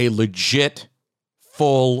a legit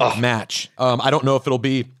full match. I don't know if it'll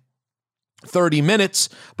be 30 minutes,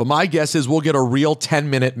 but my guess is we'll get a real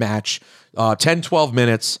 10-minute match, 10, 12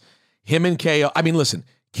 minutes. Him and KO. I mean, listen,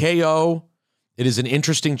 KO, it is an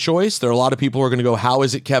interesting choice. There are a lot of people who are going to go, how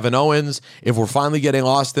is it Kevin Owens? If we're finally getting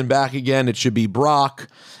Austin back again, it should be Brock.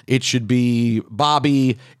 It should be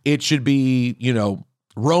Bobby. It should be,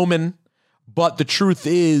 Roman. But the truth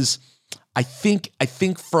is, I think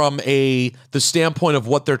from the standpoint of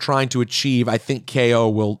what they're trying to achieve, I think KO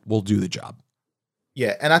will do the job.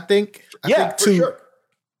 Yeah, and I think too, sure.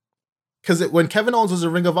 Because when Kevin Owens was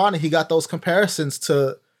in Ring of Honor, he got those comparisons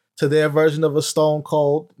to their version of a Stone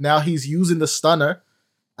Cold. Now he's using the stunner.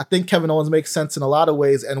 I think Kevin Owens makes sense in a lot of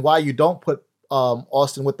ways, and why you don't put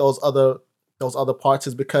Austin with those other parts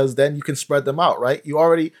is because then you can spread them out, right? You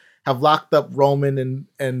already have locked up Roman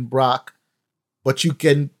and Brock, but you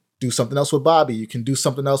can do something else with Bobby. You can do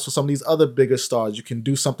something else with some of these other bigger stars. You can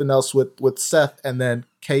do something else with Seth, and then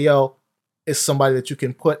KO is somebody that you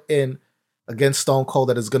can put in against Stone Cold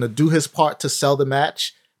that is going to do his part to sell the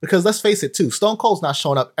match. Because let's face it too, Stone Cold's not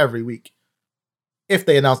showing up every week. If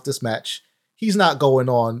they announce this match, he's not going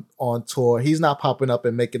on tour. He's not popping up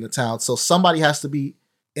and making the town. So somebody has to be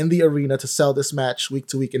in the arena to sell this match week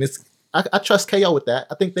to week. And I trust KO with that.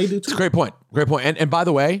 I think they do too. It's a great point. Great point. And by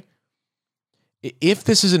the way, if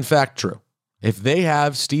this is in fact true, if they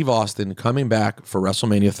have Steve Austin coming back for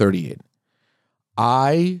WrestleMania 38,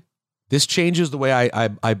 this changes the way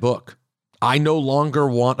I book. I no longer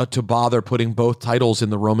want to bother putting both titles in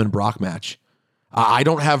the Roman Brock match. I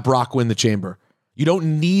don't have Brock win the Chamber. You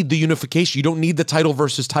don't need the unification. You don't need the title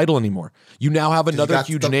versus title anymore. You now have another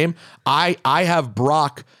huge name. I have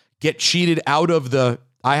Brock get cheated out of the.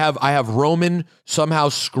 I have Roman somehow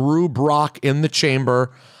screw Brock in the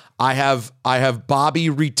Chamber. I have Bobby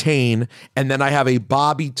retain, and then I have a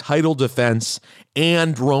Bobby title defense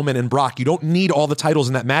and Roman and Brock. You don't need all the titles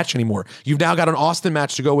in that match anymore. You've now got an Austin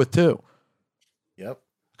match to go with too. Yep.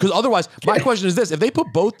 Because otherwise, my question is this: if they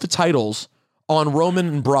put both the titles on Roman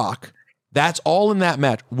and Brock, that's all in that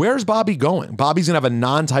match. Where's Bobby going? Bobby's gonna have a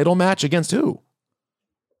non-title match against who?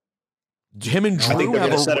 Him and Drew. I think they're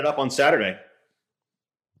gonna set it up on Saturday.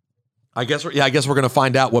 I guess we're going to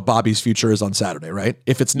find out what Bobby's future is on Saturday, right?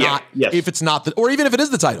 If it's not, if it's not, or even if it is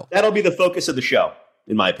the title, that'll be the focus of the show,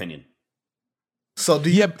 in my opinion. So, do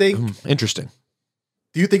you think? Interesting.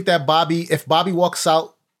 Do you think that if Bobby walks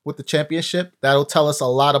out with the championship, that'll tell us a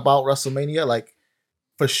lot about WrestleMania? Like,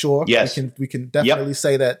 for sure. Yes, we can definitely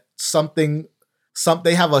say that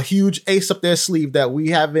they have a huge ace up their sleeve that we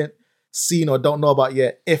haven't seen or don't know about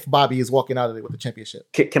yet. If Bobby is walking out of it with the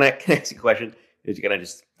championship, can I ask you a question? Can I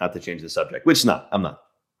just, not to change the subject, which I'm not.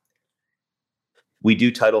 We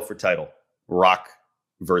do title for title. Rock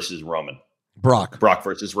versus Roman. Brock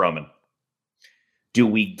versus Roman. Do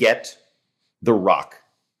we get The Rock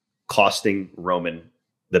costing Roman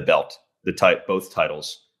the belt, both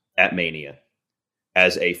titles at Mania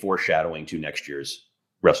as a foreshadowing to next year's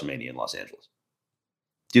WrestleMania in Los Angeles?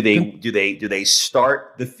 Do they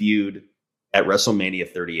start the feud at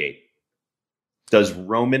WrestleMania 38? Does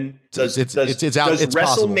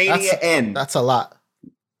WrestleMania end? That's a lot.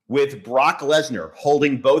 With Brock Lesnar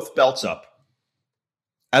holding both belts up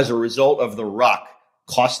as a result of The Rock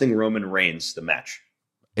costing Roman Reigns the match?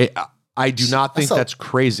 I do not think that's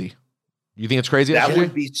crazy. You think it's crazy? That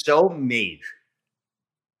would be so major.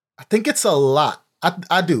 I think it's a lot.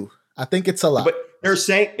 I do. I think it's a lot. But they're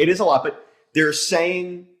saying it is a lot, but they're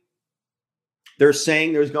saying there's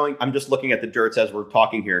going, I'm just looking at the dirts as we're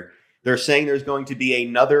talking here. They're saying there's going to be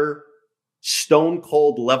another Stone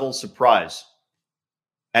Cold level surprise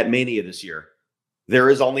at Mania this year. There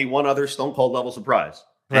is only one other Stone Cold level surprise,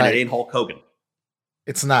 and it ain't Hulk Hogan.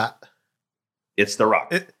 It's not. It's The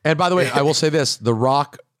Rock. And by the way, I will say this: The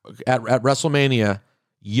Rock at WrestleMania,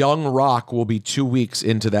 young Rock will be 2 weeks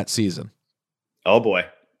into that season. Oh boy.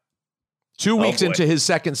 2 weeks into his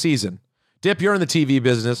second season. Dip, you're in the TV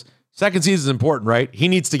business. Second season is important, right? He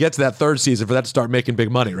needs to get to that third season for that to start making big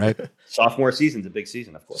money, right? Sophomore season's a big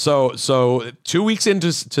season, of course. So 2 weeks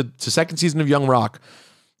into second season of Young Rock,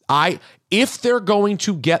 if they're going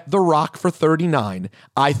to get The Rock for 39,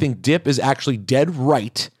 I think Dip is actually dead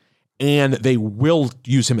right, and they will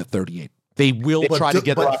use him at 38. They will try to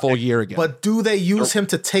get that full year again. But do they use him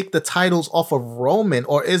to take the titles off of Roman,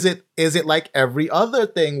 or is it like every other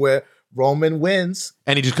thing where Roman wins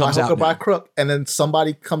and he just comes out by crook, and then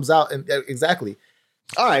somebody comes out and exactly.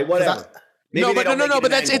 All right, whatever.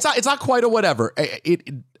 But it's not quite a whatever.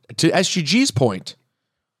 To SGG's point,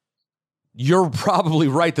 you're probably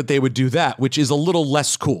right that they would do that, which is a little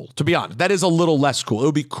less cool. To be honest, that is a little less cool. It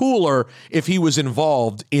would be cooler if he was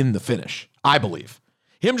involved in the finish. I believe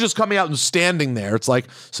him just coming out and standing there. It's like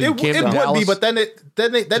it would be, but then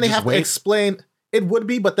they have to explain. It would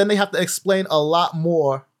be, but then they have to explain a lot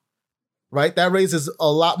more. Right, that raises a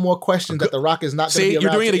lot more questions that The Rock is not going to be around.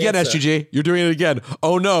 You're doing it again, answer. SGG. You're doing it again.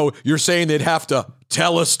 Oh no, you're saying they'd have to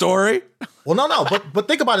tell a story? Well, no, but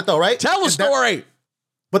think about it though, right? Tell a story.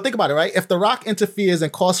 But think about it, right? If The Rock interferes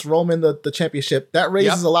and costs Roman the championship, that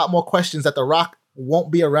raises a lot more questions that The Rock won't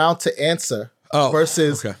be around to answer.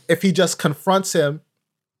 Versus if he just confronts him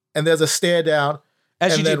and there's a stare down,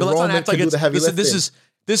 SGG, and then but let's Roman not act can like do the heavy lifting.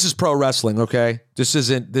 This is pro wrestling, okay? This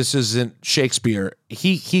isn't Shakespeare.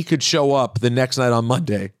 He could show up the next night on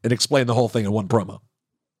Monday and explain the whole thing in one promo.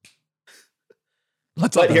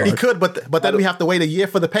 He could, but then we have to wait a year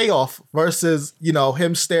for the payoff versus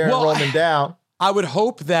him staring Roman down. I would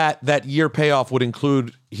hope that year payoff would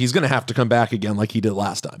include he's going to have to come back again like he did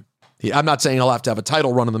last time. I'm not saying he'll have to have a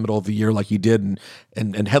title run in the middle of the year like he did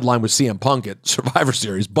and headline with CM Punk at Survivor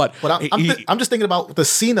Series. But I'm just thinking about the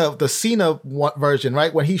Cena version,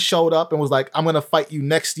 right? When he showed up and was like, I'm going to fight you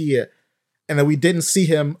next year. And then we didn't see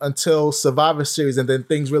him until Survivor Series. And then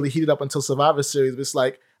things really heated up until Survivor Series. It's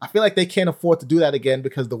like, I feel like they can't afford to do that again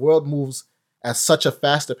because the world moves at such a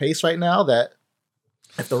faster pace right now that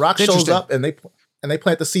if The Rock shows up and they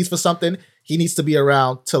plant the seeds for something, he needs to be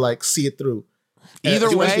around to like see it through.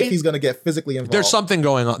 Either way, he's going to get physically involved. There's something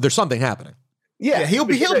going on. There's something happening. Yeah, he'll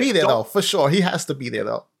be there though, for sure. He has to be there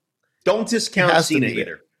though. Don't discount Cena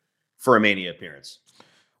either for a Mania appearance.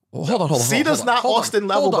 Well, hold on. Cena's not Austin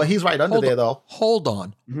level, but he's right under there though. Hold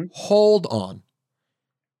on.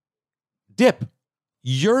 Dip,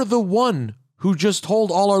 you're the one who just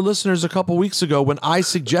told all our listeners a couple weeks ago when I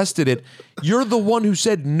suggested it. You're the one who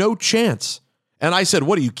said no chance. And I said,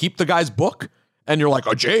 what do you keep the guy's book? And you're like,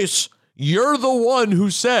 oh, Jace. You're the one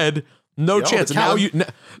who said no chance. And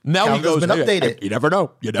now he goes, updated. You never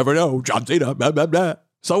know. John Cena, blah, blah, blah.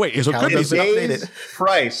 So wait, is it good? Today's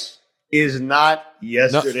price is not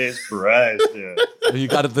yesterday's price. Yeah.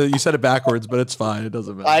 You said it backwards, but it's fine. It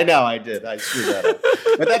doesn't matter. I know I did. I screwed that up.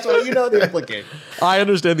 But that's what the implication. I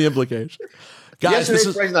understand the implication. Guys,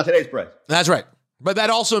 yesterday's price is not today's price. That's right. But that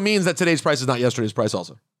also means that today's price is not yesterday's price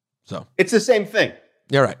also. So it's the same thing.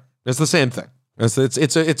 You're right. It's the same thing.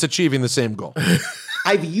 It's achieving the same goal.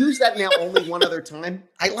 I've used that now only one other time.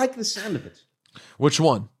 I like the sound of it. Which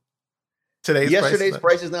one? Yesterday's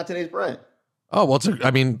price is not today's price. Oh, well,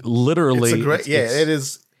 literally. It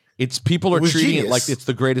is. It's people are treating genius. it like it's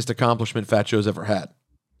the greatest accomplishment Fat Joe's ever had.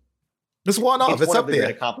 It's one off. It's one up of the there.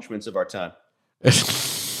 great accomplishments of our time.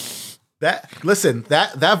 That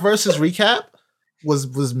versus recap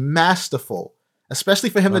was masterful, especially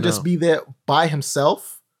for him to just be there by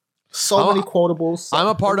himself. So many quotables. I'm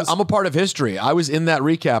a part of history. I was in that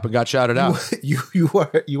recap and got shouted out. You were.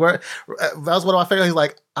 That was one of my favorites. He's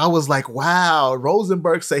like, I was like, wow.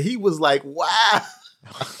 Rosenberg said he was like, wow.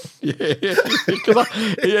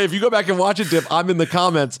 If you go back and watch it, Dip, I'm in the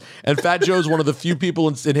comments, and Fat Joe's one of the few people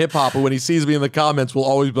in hip hop who, when he sees me in the comments, will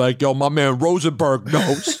always be like, "Yo, my man Rosenberg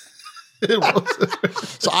knows."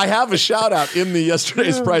 So I have a shout out in the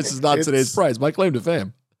yesterday's price is not today's price. My claim to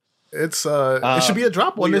fame. It should be a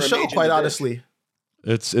drop on this show, quite honestly.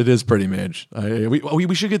 It is pretty mage.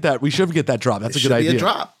 We should get that. We should get that drop. That's a good idea. Should be a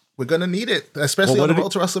drop. We're gonna need it, especially on the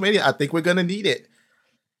road to WrestleMania. I think we're gonna need it.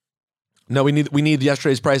 No, we need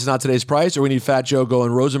yesterday's price, not today's price, or we need Fat Joe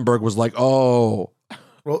going. Rosenberg was like, oh,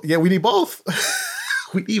 well, yeah, we need both.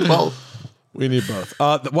 We need both. We need both.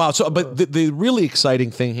 Wow. So, but the really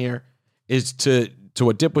exciting thing here is to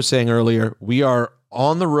what Dip was saying earlier. We are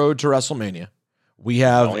on the road to WrestleMania. We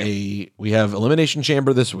have we have Elimination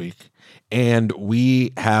Chamber this week, and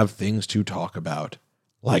we have things to talk about.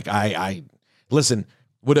 Like I listen.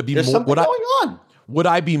 Would it be There's something going on? Would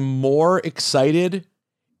I be more excited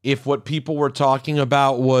if what people were talking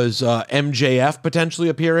about was MJF potentially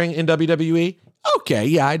appearing in WWE? Okay,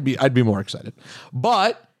 yeah, I'd be more excited.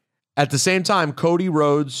 But at the same time, Cody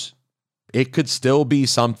Rhodes, it could still be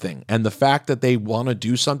something. And the fact that they want to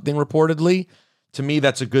do something reportedly, to me,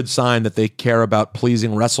 that's a good sign that they care about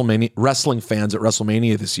pleasing wrestling fans at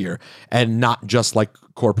WrestleMania this year and not just like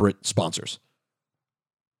corporate sponsors.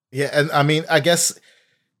 Yeah, and I mean, I guess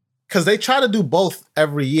because they try to do both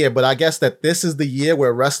every year, but I guess that this is the year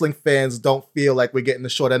where wrestling fans don't feel like we're getting the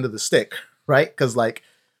short end of the stick, right? Because like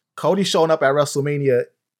Cody showing up at WrestleMania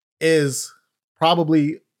is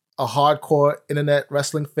probably a hardcore internet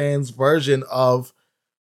wrestling fans version of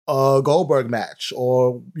a Goldberg match,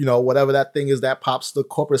 or whatever that thing is that pops the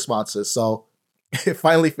corporate sponsors. So it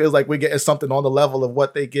finally feels like we're getting something on the level of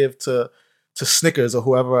what they give to Snickers or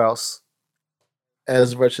whoever else.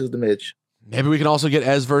 Ez versus the Midge. Maybe we can also get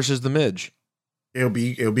Ez versus the Midge. It'll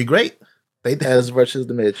be great. They Ez versus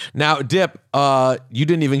the Midge. Now, Dip, you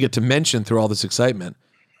didn't even get to mention through all this excitement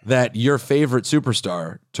that your favorite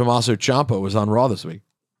superstar, Tommaso Ciampa, was on Raw this week.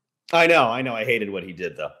 I know. I hated what he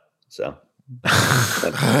did though. So. He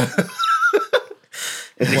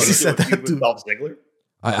said that to Dolph Ziggler.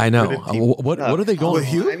 I know. What are they going?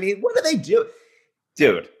 I mean, what do they do,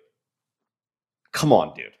 dude? Come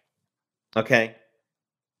on, dude. Okay,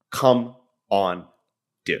 come on,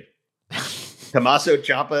 dude. Tommaso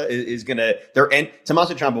Ciampa is gonna.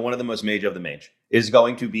 Tommaso Ciampa, one of the most mage of the mage, is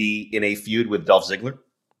going to be in a feud with Dolph Ziggler.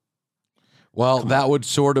 Well, that would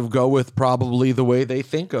sort of go with probably the way they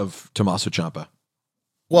think of Tommaso Ciampa.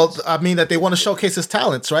 Well, I mean that they want to showcase his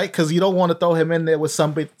talents, right? Because you don't want to throw him in there with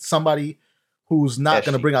somebody who's not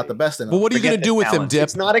going to bring out the best in him. Well, what are you going to do with him, Dip?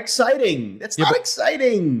 It's not exciting. That's not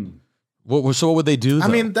exciting. So what would they do, though? I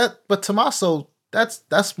mean, but Tommaso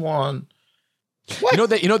that's more on. What?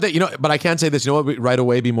 But I can say this. You know what would right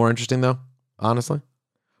away be more interesting though? Honestly,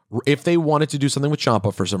 if they wanted to do something with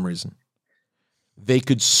Ciampa for some reason, they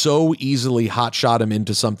could so easily hotshot him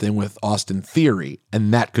into something with Austin Theory,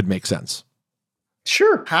 and that could make sense.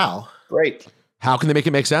 Sure. How? Great. How can they make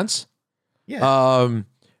it make sense? Yeah.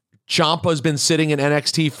 Ciampa's been sitting in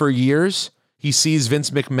NXT for years. He sees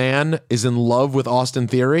Vince McMahon is in love with Austin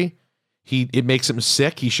Theory. It makes him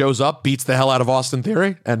sick. He shows up, beats the hell out of Austin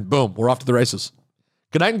Theory, and boom, we're off to the races.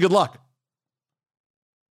 Good night and good luck.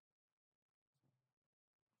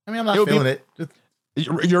 I mean, I'm not feeling it.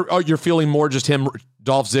 You're feeling more just him.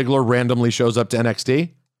 Dolph Ziggler randomly shows up to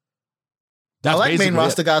NXT. I like main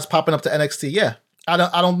roster guys popping up to NXT. Yeah, I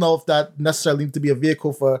don't know if that necessarily needs to be a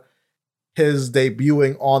vehicle for his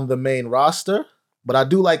debuting on the main roster, but I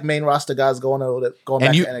do like main roster guys going back to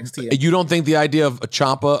NXT. You don't think the idea of a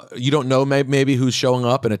Ciampa, you don't know maybe who's showing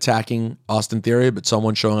up and attacking Austin Theory, but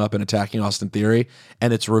someone showing up and attacking Austin Theory,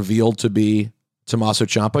 and it's revealed to be Tommaso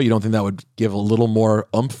Ciampa. You don't think that would give a little more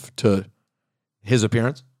oomph to his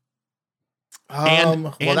appearance?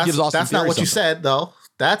 Well, that's not what you said, though.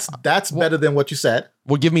 That's better than what you said.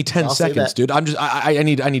 Well, give me 10 seconds, dude. I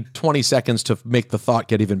need 20 seconds to make the thought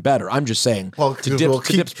get even better. I'm just saying. Well, to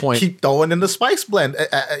Dip's point, keep throwing in the spice blend.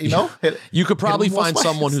 You could probably find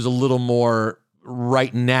someone who's a little more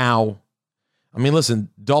right now. I mean, listen,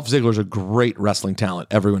 Dolph Ziggler's a great wrestling talent.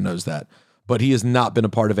 Everyone knows that, but he has not been a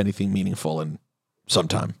part of anything meaningful in some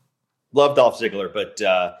time. Love Dolph Ziggler, but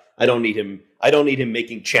I don't need him. I don't need him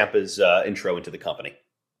making Ciampa's intro into the company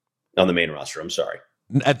on the main roster. I'm sorry.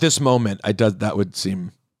 At this moment, that would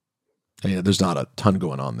seem, there's not a ton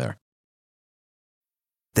going on there.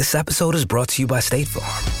 This episode is brought to you by State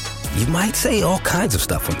Farm. You might say all kinds of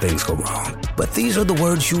stuff when things go wrong, but these are the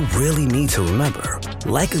words you really need to remember.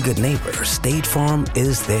 Like a good neighbor, State Farm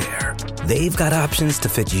is there. They've got options to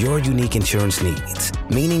fit your unique insurance needs,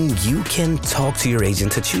 meaning you can talk to your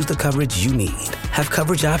agent to choose the coverage you need. Have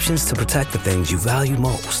coverage options to protect the things you value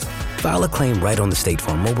most. File a claim right on the State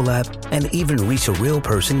Farm mobile app and even reach a real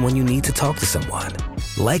person when you need to talk to someone.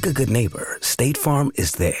 Like a good neighbor, State Farm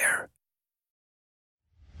is there.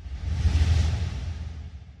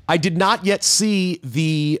 I did not yet see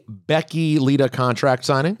the Becky Lita contract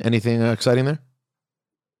signing. Anything exciting there?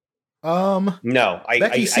 No.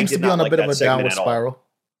 Becky seems to be on a bit of a downward spiral.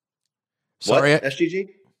 Sorry, what? SGG?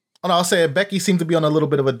 Oh, no, I'll say Becky seemed to be on a little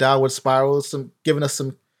bit of a downward spiral, giving us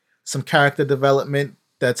some character development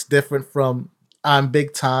that's different from I'm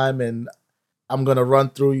big time and I'm gonna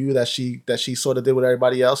run through you that she sort of did with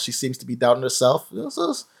everybody else. She seems to be doubting herself. This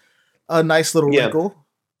is a nice little wrinkle.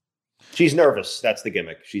 She's nervous. That's the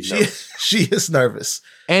gimmick. She's nervous. She is nervous.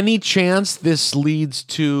 Any chance this leads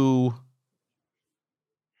to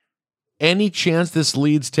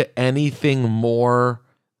anything more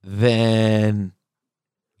than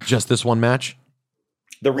just this one match?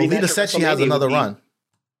 Lita said she has another run.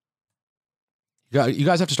 You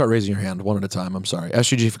guys have to start raising your hand one at a time. I'm sorry.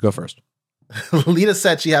 SGG, go first. Lita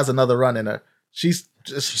said she has another run in her. She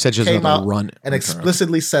said she has another run and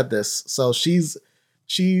explicitly said this. So she's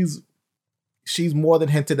more than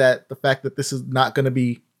hinted at the fact that this is not going to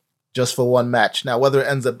be just for one match. Now, whether it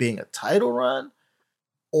ends up being a title run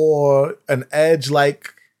or an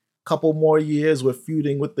Edge-like couple more years with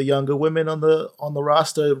feuding with the younger women on the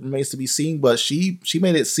roster remains to be seen. But she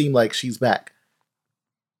made it seem like she's back.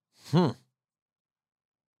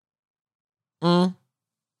 I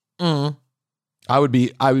would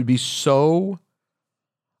be so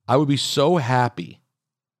happy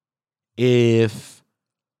if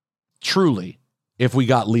we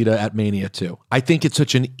got Lita at Mania 2. I think it's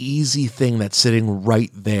such an easy thing that's sitting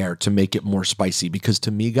right there to make it more spicy, because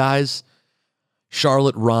to me, guys,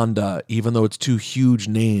 Charlotte, Ronda, even though it's two huge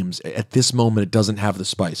names, at this moment it doesn't have the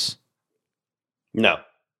spice. No.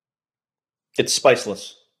 It's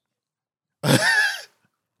spiceless.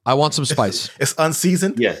 I want some spice. It's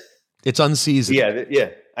unseasoned? Yeah. It's unseasoned.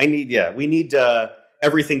 Yeah. We need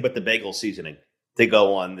everything but the bagel seasoning to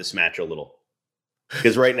go on this match a little.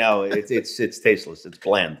 Because right now it's tasteless. It's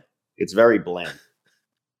bland. It's very bland.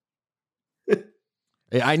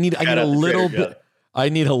 I need a little bit. I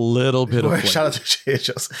need a little bit of flavor. Shout out to Trader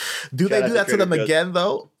Joe's. Do they do that to them again,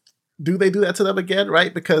 though? Do they do that to them again?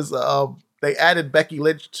 Right? Because they added Becky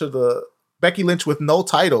Lynch with no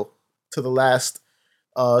title to the last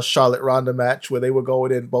Charlotte Ronda match where they were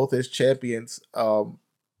going in both as champions. Do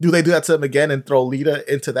they do that to them again and throw Lita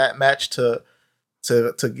into that match to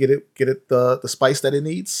get it the spice that it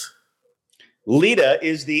needs? Lita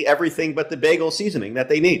is the everything but the bagel seasoning that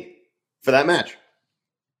they need for that match.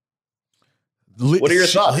 What are your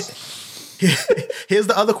thoughts? Here's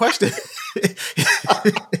the other question.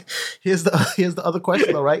 here's the other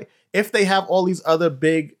question though, right? If they have all these other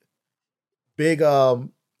big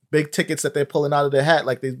tickets that they're pulling out of their hat,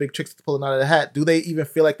 like these big tricks pulling out of their hat, do they even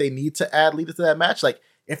feel like they need to add Lita to that match? Like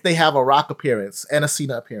if they have a Rock appearance and a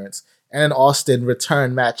Cena appearance and an Austin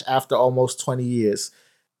return match after almost 20 years,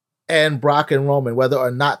 and Brock and Roman, whether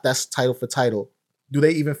or not that's title for title, do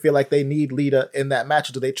they even feel like they need Lita in that match?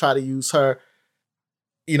 Or do they try to use her,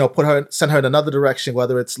 send her in another direction,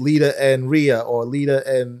 whether it's Lita and Rhea or Lita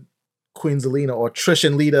and Queen Zelina or Trish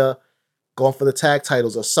and Lita going for the tag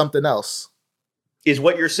titles or something else? Is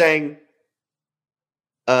what you're saying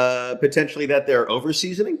potentially that they're over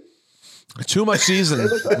seasoning? Too much seasoning.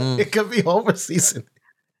 It could be over seasoning.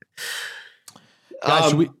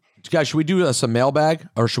 Guys, should we do some mailbag,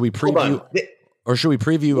 or should we preview? Or should we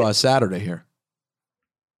preview Saturday here?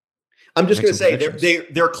 I'm just going to say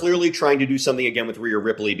they're clearly trying to do something again with Rhea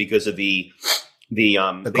Ripley because of they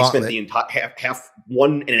spent the entire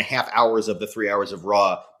 1.5 hours of the 3 hours of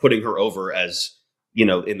Raw putting her over as in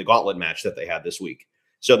the gauntlet match that they had this week.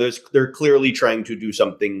 So they're clearly trying to do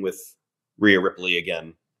something with Rhea Ripley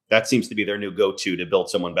again. That seems to be their new go-to to build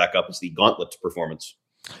someone back up, is the gauntlet performance.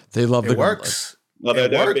 They love the works. Well,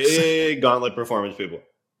 they're big gauntlet performance people.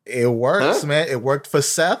 It works, man. It worked for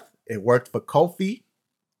Seth. It worked for Kofi.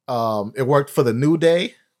 It worked for the New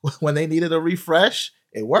Day when they needed a refresh.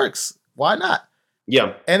 It works. Why not?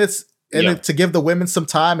 Yeah. And to give the women some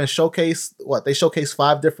time and showcase they showcased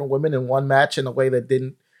 5 different women in one match in a way that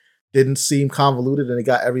didn't seem convoluted, and it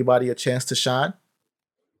got everybody a chance to shine.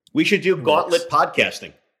 We should do gauntlet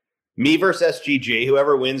podcasting. Me versus SGG.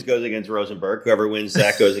 Whoever wins goes against Rosenberg. Whoever wins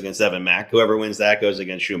that goes against Evan Mack. Whoever wins that goes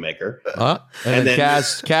against Shoemaker. And then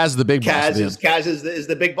Kaz the big boss. Kaz is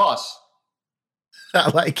the big boss. I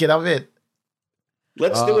like it. I'm in.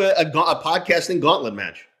 Let's do a podcasting gauntlet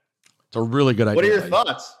match. It's a really good idea. What are your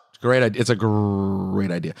thoughts? It's a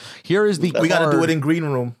great idea. Here is the. We got to do it in green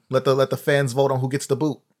room. Let the fans vote on who gets the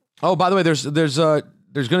boot. Oh, by the way, there's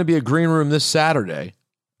going to be a green room this Saturday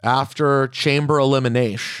after Chamber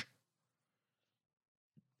Elimination.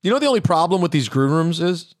 The only problem with these green rooms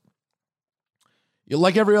is,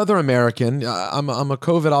 like every other American, I'm a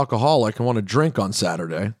COVID alcoholic and want to drink on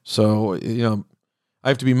Saturday. So, I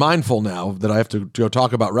have to be mindful now that I have to go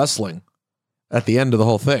talk about wrestling at the end of the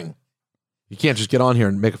whole thing. You can't just get on here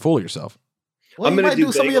and make a fool of yourself. Well, you might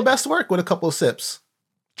do some of your best work with a couple of sips.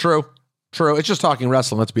 True. It's just talking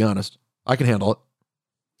wrestling. Let's be honest. I can handle it.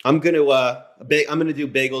 I'm gonna do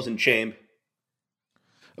bagels and chame.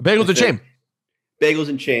 Bagels and chame. Bagels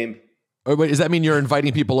and chame. Oh, wait, does that mean you're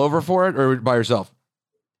inviting people over for it, or by yourself?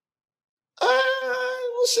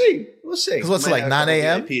 We'll see. Because what's it like 9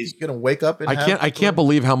 a.m.? He's gonna wake up and I can't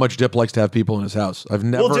believe how much Dip likes to have people in his house. I've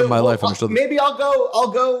never in my life understood this. Maybe I'll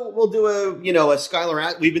go. We'll do a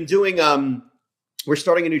Skylar. We've been doing. We're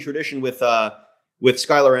starting a new tradition with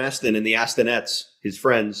Skylar Aston and the Astonettes, his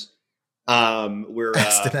friends. We're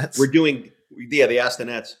doing the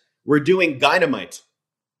Astonettes. We're doing Dynamite.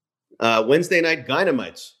 Wednesday night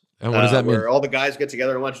Dynamites. And what does that mean? Where all the guys get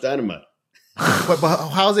together and watch Dynamite. but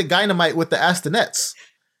how's it Dynamite with the Astonettes?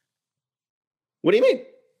 What do you mean?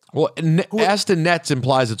 Well, Astonettes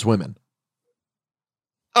implies it's women.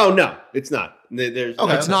 Oh no, it's not.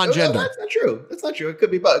 It's non-gender. That's not true. That's not true. It could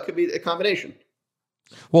be a combination.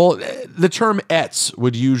 Well, the term "ets"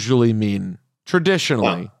 would usually mean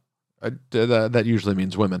traditionally. That usually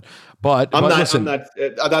means women. But I'm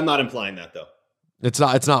not implying that though. It's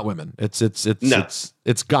not women.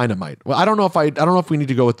 It's Dynamite. Well, I don't know if we need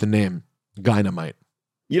to go with the name Dynamite.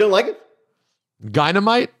 You don't like it?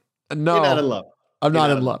 Dynamite? No. You're not in love. I'm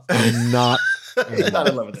not in love. I'm not. You're not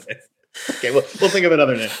in love with it. Okay, we'll think of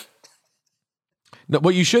another name. No,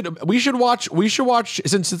 but we should watch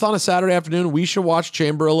since it's on a Saturday afternoon. We should watch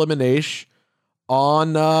Chamber Elimination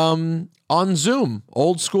on Zoom,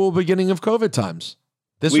 old school beginning of COVID times.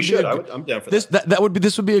 I'm down for that.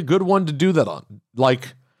 This would be a good one to do that on.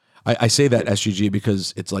 Like, I say that SGG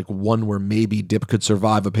because it's like one where maybe Dip could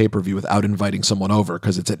survive a pay-per-view without inviting someone over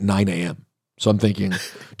because it's at 9 a.m. So I'm thinking,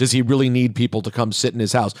 does he really need people to come sit in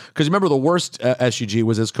his house? Because remember, the worst SGG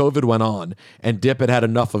was as COVID went on and Dip had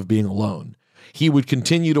enough of being alone. He would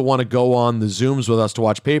continue to want to go on the Zooms with us to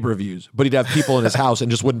watch pay-per-views, but he'd have people in his house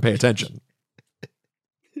and just wouldn't pay attention.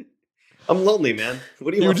 I'm lonely, man.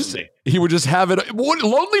 What do you want from me? He would just have it.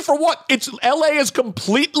 Lonely for what? LA is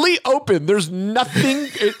completely open. There's nothing.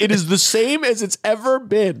 It is the same as it's ever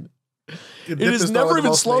been. It has never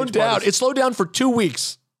even slowed down. It slowed down for 2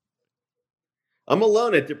 weeks. I'm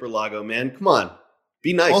alone at Dipper Lago, man. Come on.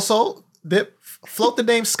 Be nice. Also, Dip, float the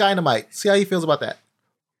name Skynamite. See how he feels about that.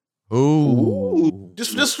 Ooh.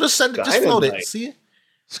 Just send it. Just float it. See?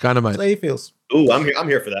 It's kind of That's how he feels. Ooh, I'm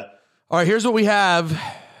here for that. All right, here's what we have.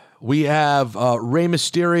 We have Rey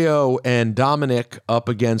Mysterio and Dominic up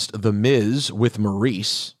against The Miz with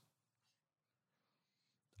Maurice.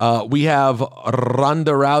 We have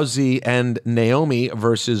Ronda Rousey and Naomi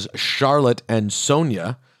versus Charlotte and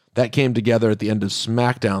Sonya. That came together at the end of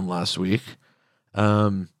SmackDown last week.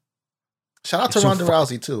 Shout out to Ronda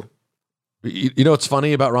Rousey, too. You know what's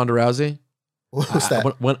funny about Ronda Rousey? What's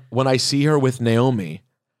that? When I see her with Naomi,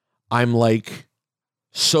 I'm like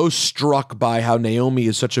so struck by how Naomi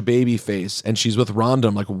is such a baby face, and she's with Ronda.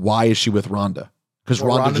 I'm like, why is she with Ronda? Because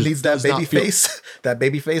Ronda needs that baby face, that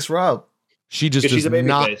baby face rub. She just does she's a baby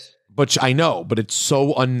not. face. But I know, but it's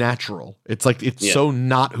so unnatural. It's like so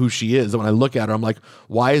not who she is. That when I look at her, I'm like,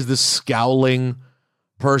 why is this scowling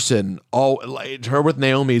person? Oh, like, her with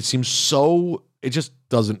Naomi, it seems so. It just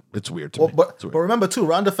doesn't. It's weird to me. But remember too,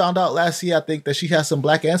 Ronda found out last year, I think, that she has some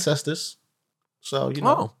black ancestors. So you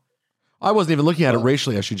know. Oh. I wasn't even looking at it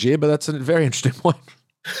racially, SUG, but that's a very interesting point.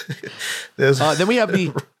 Then we have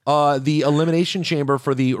the Elimination Chamber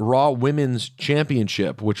for the Raw Women's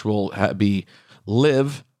Championship, which will be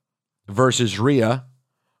Liv versus Rhea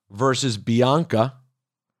versus Bianca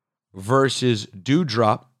versus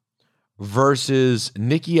Doudrop versus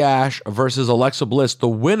Nikki Ash versus Alexa Bliss. The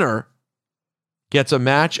winner gets a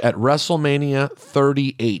match at WrestleMania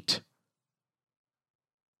 38.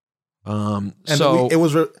 It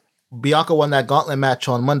was Bianca won that gauntlet match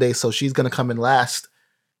on Monday, so she's going to come in last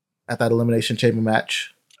at that Elimination Chamber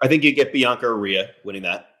match. I think you get Bianca or Rhea winning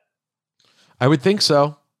that. I would think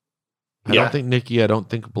so. I don't think Nikki. I don't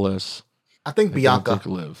think Bliss. I think Bianca. I don't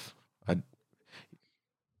think Liv.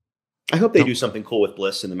 I hope they do something cool with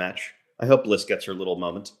Bliss in the match. I hope Bliss gets her little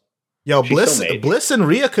moment. Yo, Bliss and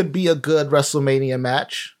Rhea could be a good WrestleMania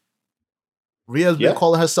match. Rhea's been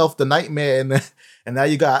calling herself the Nightmare, and now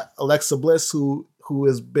you got Alexa Bliss, who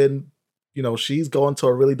has been, she's going to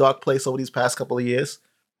a really dark place over these past couple of years.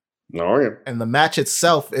 Oh, yeah. And the match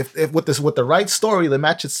itself, if with the right story, the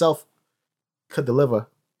match itself could deliver.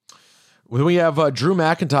 When we have Drew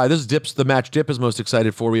McIntyre, this is the match Dip is most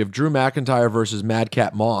excited for. We have Drew McIntyre versus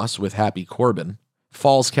Madcap Moss with Happy Corbin.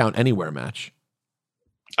 Falls count anywhere match.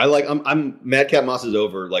 I'm Madcap Moss is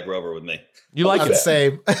over like Rover with me. You like it?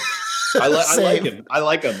 Same. I like him. I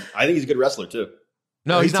like him. I think he's a good wrestler too.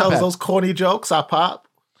 No, he he's not tells bad. those corny jokes. I pop.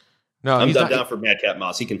 No, I'm he's not down for Madcap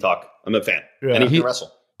Moss. He can talk. I'm a fan, Yeah. and he can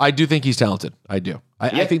wrestle. I do think he's talented. I do.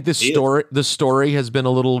 I think the story has been a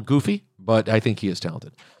little goofy, but I think he is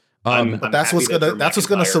talented. But that's what's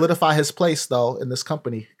gonna solidify his place though in this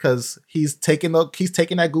company, because he's taking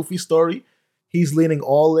that goofy story, he's leaning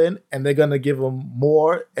all in, and they're gonna give him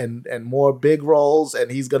more and more big roles, and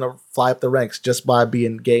he's gonna fly up the ranks just by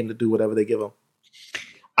being game to do whatever they give him.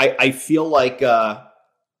 I feel like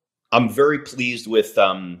I'm very pleased with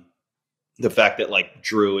the fact that like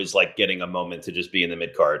Drew is like getting a moment to just be in the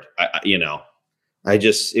mid card.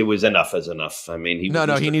 It was enough as enough. I mean, he needs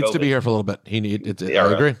COVID. to be here for a little bit. I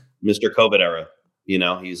agree. Mr. COVID era.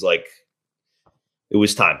 He's like, it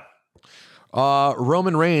was time.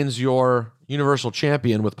 Roman Reigns, your Universal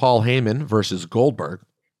Champion, with Paul Heyman versus Goldberg.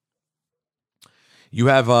 You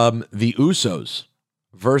have the Usos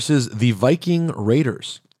versus the Viking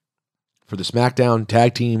Raiders for the SmackDown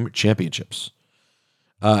Tag Team Championships.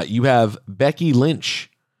 You have Becky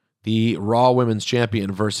Lynch, the Raw Women's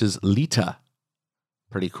Champion, versus Lita.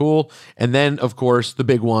 Pretty cool. And then, of course, the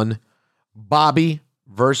big one, Bobby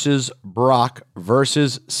versus Brock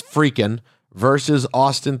versus Freakin' versus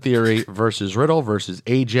Austin Theory versus Riddle versus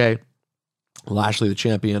AJ. Lashley, the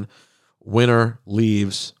champion. Winner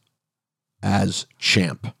leaves as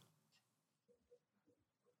champ.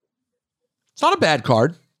 It's not a bad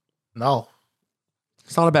card. No.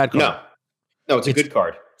 It's not a bad card. No, it's a good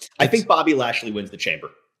card. I think Bobby Lashley wins the chamber.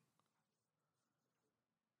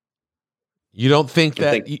 You don't think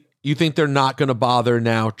that you think they're not going to bother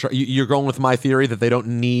now? You're going with my theory that they don't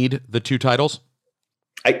need the two titles?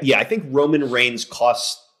 I think Roman Reigns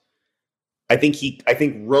costs. I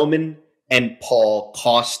think Roman and Paul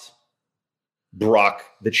cost Brock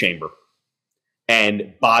the chamber,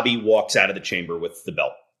 and Bobby walks out of the chamber with the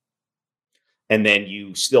belt, and then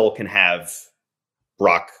you still can have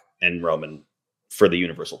Brock and Roman for the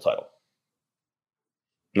Universal title.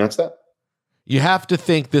 And that's that. You have to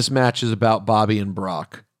think this match is about Bobby and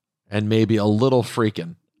Brock, and maybe a little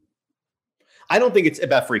Freakin'. I don't think it's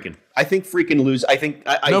about Freakin'. I think Freakin' lose. I think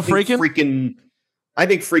Freakin'. I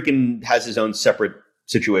think Freakin' has his own separate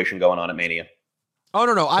situation going on at Mania. Oh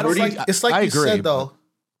no, I don't think. It's like I you agree, said though.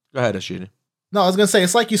 Go ahead, Ashini. No, I was gonna say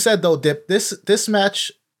it's like you said though, Dip. This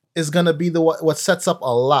match is gonna be what sets up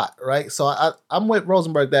a lot, right? So I'm with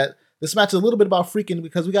Rosenberg that this match is a little bit about freaking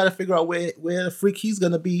because we got to figure out where the freak he's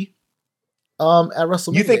gonna be at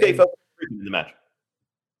WrestleMania. You think they focus on freaking in the match?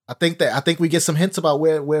 I think we get some hints about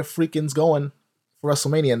where freaking's going for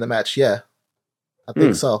WrestleMania in the match. Yeah, I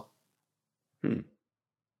think so.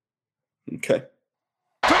 Okay.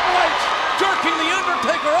 Triple H jerking the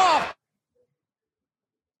Undertaker off.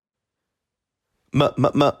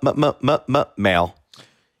 Mail.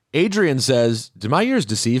 Adrian says, did my ears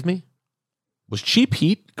deceive me? Was Cheap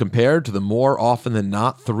Heat compared to the more often than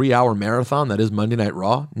not 3-hour marathon that is Monday Night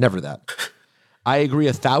Raw? Never that. I agree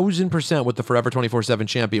 1,000% with the Forever 24/7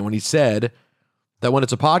 champion when he said that when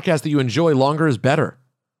it's a podcast that you enjoy, longer is better.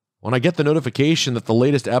 When I get the notification that the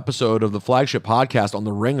latest episode of the flagship podcast on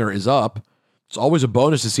The Ringer is up, it's always a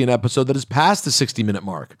bonus to see an episode that is past the 60-minute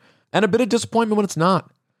mark, and a bit of disappointment when it's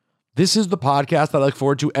not. This is the podcast that I look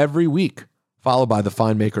forward to every week, followed by the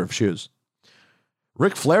fine maker of shoes.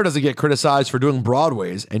 Ric Flair doesn't get criticized for doing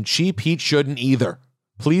Broadways, and Cheap Heat shouldn't either.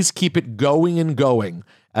 Please keep it going and going.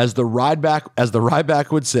 As the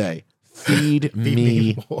Ryback would say, feed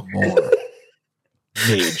me more.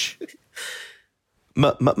 Mage.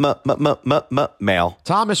 Mail.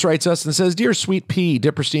 Thomas writes us and says, Dear Sweet Pea,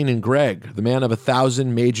 Dipperstein, and Greg, the man of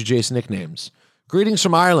 1,000 mage-adjacent nicknames. Greetings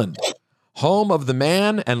from Ireland, home of the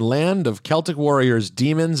man and land of Celtic warriors,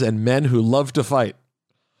 demons, and men who love to fight.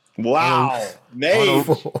 Wow.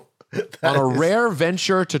 On a rare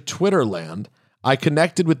venture to Twitter land, I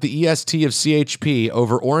connected with the EST of CHP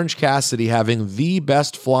over Orange Cassidy having the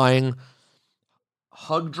best flying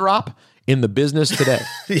hug drop in the business today.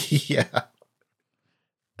 Yeah.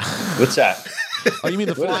 What's that? Oh, you mean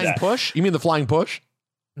the flying push? You mean the flying push?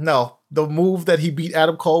 No, the move that he beat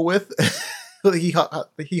Adam Cole with. he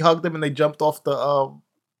hugged him and they jumped off the. Oh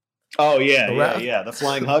yeah, the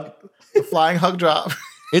flying hug. The flying hug drop.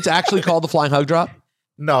 It's actually called the flying hug drop?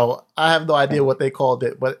 No, I have no idea what they called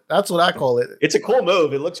it, but that's what I call it. It's a cool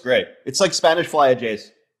move. It looks great. It's like Spanish fly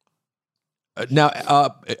Jays.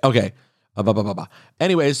 Okay.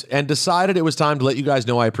 Anyways, and decided it was time to let you guys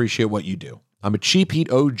know I appreciate what you do. I'm a Cheap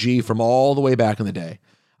Heat OG from all the way back in the day.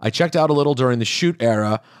 I checked out a little during the shoot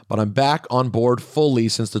era, but I'm back on board fully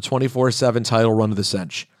since the 24/7 title run of the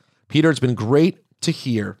Cinch. Peter, it's been great to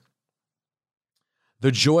hear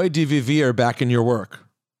the joie de vivre back in your work.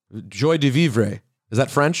 Joie de vivre. Is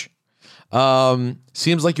that French?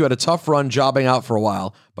 Seems like you had a tough run jobbing out for a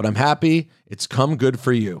while, but I'm happy it's come good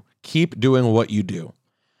for you. Keep doing what you do.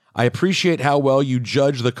 I appreciate how well you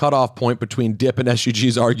judge the cutoff point between Dip and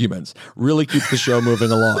SUG's arguments. Really keeps the show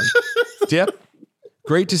moving along. Dip,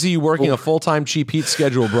 great to see you working a full-time Cheap Heat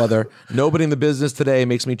schedule, brother. Nobody in the business today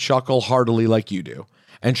makes me chuckle heartily like you do.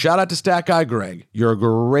 And shout out to Stat Guy Greg. You're a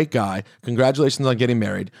great guy. Congratulations on getting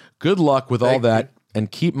married. Good luck with all that. And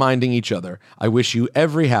keep minding each other. I wish you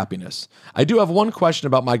every happiness. I do have one question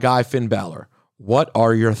about my guy, Finn Balor. What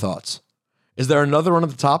are your thoughts? Is there another one at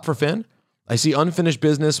the top for Finn? I see unfinished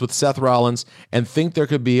business with Seth Rollins and think there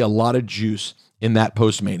could be a lot of juice in that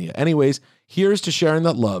post-Mania. Anyways, here's to sharing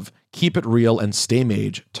that love. Keep it real and stay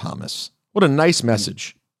mage, Thomas. What a nice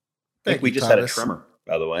message. I think we just had a tremor,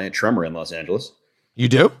 by the way. A tremor in Los Angeles. You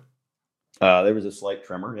do? There was a slight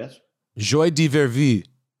tremor, yes. Joie de vivre.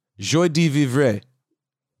 Joie de vivre.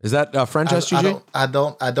 Is that French, SGG? I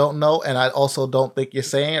don't know, and I also don't think you're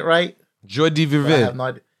saying it right. Joie de vivre. I have no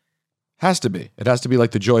idea. Has to be. It has to be like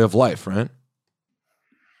the joy of life, right?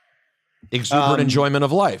 Exuberant enjoyment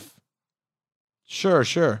of life. Sure.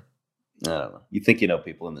 I don't know. You think you know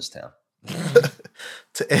people in this town.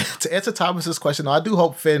 To answer Thomas's question, I do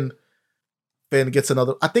hope Finn gets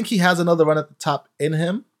another. I think he has another run at the top in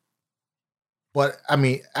him. But I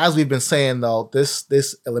mean, as we've been saying though,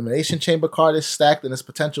 this Elimination Chamber card is stacked, and this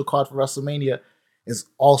potential card for WrestleMania is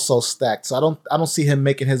also stacked. So I don't see him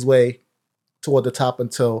making his way toward the top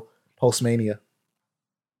until post-Mania.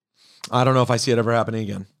 I don't know if I see it ever happening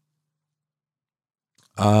again.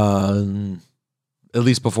 At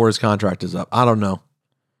least before his contract is up. I don't know.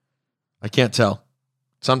 I can't tell.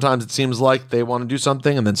 Sometimes it seems like they want to do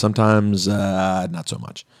something, and then sometimes not so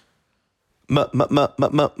much. Mark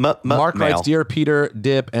writes, Dear Peter,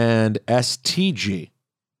 Dip, and STG.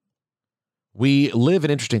 We live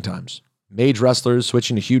in interesting times. Mage wrestlers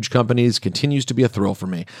switching to huge companies continues to be a thrill for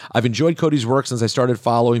me. I've enjoyed Cody's work since I started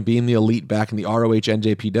following Being the Elite back in the ROH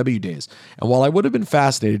NJPW days. And while I would have been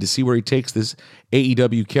fascinated to see where he takes this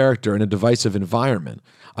AEW character in a divisive environment,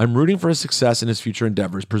 I'm rooting for his success in his future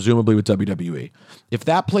endeavors, presumably with WWE. If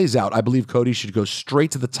that plays out, I believe Cody should go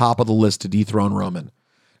straight to the top of the list to dethrone Roman.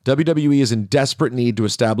 WWE is in desperate need to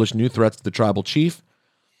establish new threats to the tribal chief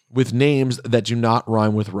with names that do not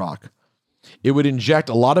rhyme with Rock. It would inject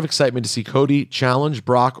a lot of excitement to see Cody challenge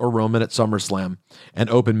Brock or Roman at SummerSlam and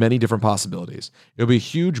open many different possibilities. It would be a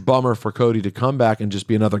huge bummer for Cody to come back and just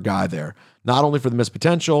be another guy there, not only for the missed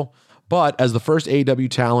potential, but as the first AEW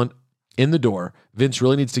talent in the door, Vince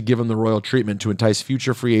really needs to give him the royal treatment to entice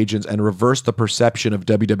future free agents and reverse the perception of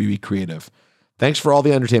WWE creative. Thanks for all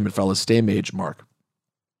the entertainment, fellas. Stay mage, Mark.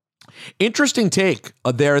 Interesting take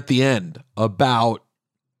there at the end about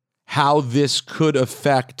how this could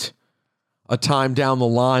affect a time down the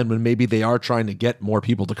line when maybe they are trying to get more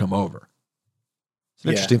people to come over. It's an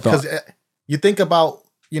interesting thought. Because you think about,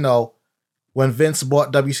 when Vince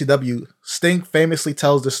bought WCW, Sting famously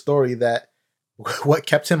tells the story that what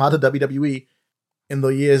kept him out of WWE in the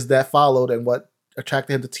years that followed and what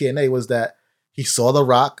attracted him to TNA was that he saw The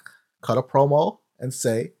Rock cut a promo and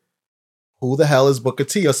say, "Who the hell is Booker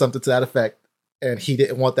T?" or something to that effect. And he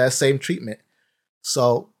didn't want that same treatment.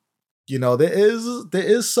 So, there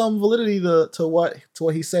is some validity to what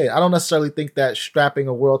he's saying. I don't necessarily think that strapping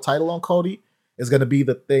a world title on Cody is going to be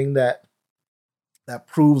the thing that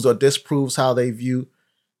proves or disproves how they view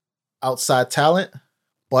outside talent,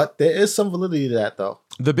 but there is some validity to that, though.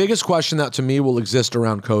 The biggest question that to me will exist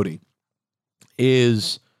around Cody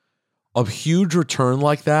is a huge return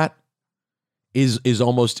like that is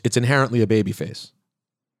almost, it's inherently a babyface.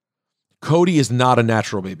 Cody is not a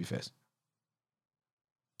natural babyface.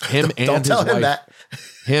 Him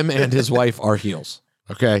and his wife are heels.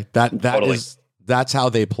 Okay. That's how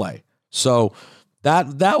they play. So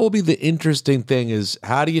that will be the interesting thing is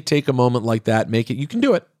how do you take a moment like that, make it, you can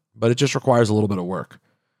do it, but it just requires a little bit of work.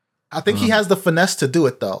 I think he has the finesse to do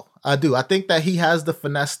it though. I do. I think that he has the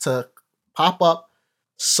finesse to pop up,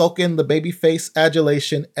 soak in the babyface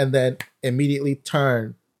adulation, and then immediately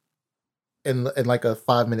turn in like a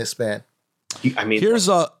 5-minute span. Here's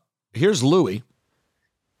Louis.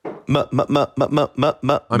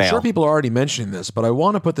 I'm sure people are already mentioning this, but I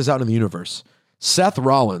want to put this out in the universe. Seth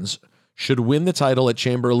Rollins should win the title at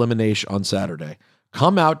Chamber Elimination on Saturday.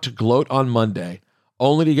 Come out to gloat on Monday,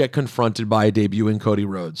 only to get confronted by a debuting Cody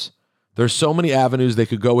Rhodes. There's so many avenues they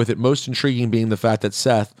could go with it, most intriguing being the fact that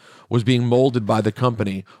Seth was being molded by the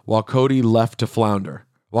company while Cody was left to flounder.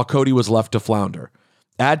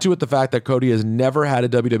 Add to it the fact that Cody has never had a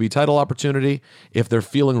WWE title opportunity. If they're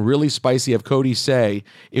feeling really spicy, have Cody say,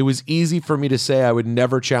 "It was easy for me to say I would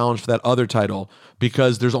never challenge for that other title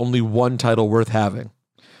because there's only one title worth having."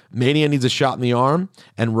 Mania needs a shot in the arm,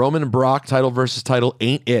 and Roman and Brock title versus title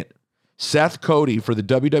ain't it. Seth Cody for the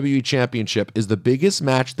WWE Championship is the biggest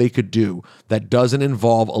match they could do that doesn't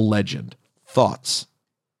involve a legend. Thoughts?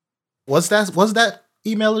 What's that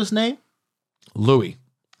emailer's name? Louis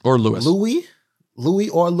or Lewis. Louis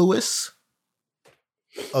or Lewis.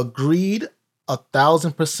 Agreed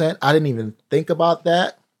 1,000%. I didn't even think about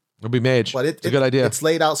that. It'll be Mage. But it's a good idea. It's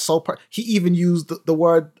laid out so he even used the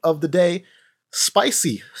word of the day,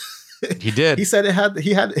 spicy. He did. He said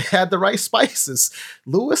he had the right spices.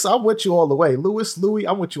 Lewis, I'm with you all the way. Louis,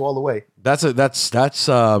 I'm with you all the way. That's something. It's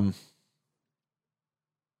something.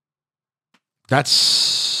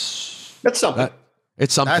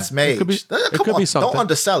 That's Mage. It could be something. Don't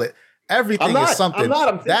undersell it. Everything is something.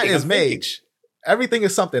 That is Mage. Everything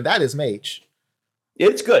is something. That is Mage.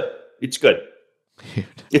 It's good.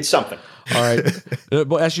 It's something. All right.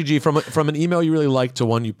 Well, SUG, from an email you really like to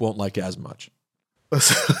one you won't like as much.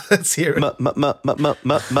 Let's hear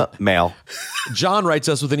it. Mail. John writes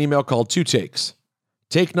us with an email called 2 Takes.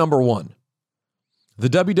 Take number 1. The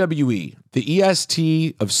WWE, the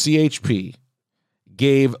EST of CHP,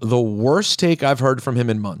 gave the worst take I've heard from him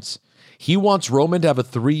in months. He wants Roman to have a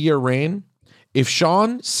 3-year reign. If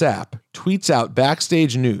Sean Sapp tweets out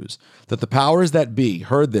backstage news that the powers that be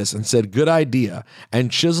heard this and said, good idea,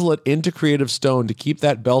 and chisel it into creative stone to keep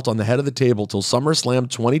that belt on the head of the table till SummerSlam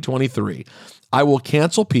 2023, I will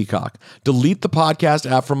cancel Peacock, delete the podcast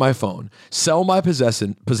app from my phone, sell my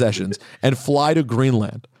possessions, and fly to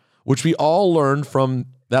Greenland, which we all learned from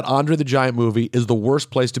that Andre the Giant movie is the worst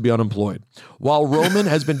place to be unemployed. While Roman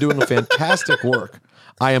has been doing fantastic work,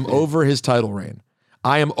 I am over his title reign.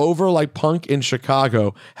 I am over like Punk in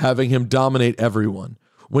Chicago, having him dominate everyone.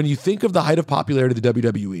 When you think of the height of popularity of the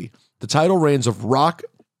WWE, the title reigns of Rock,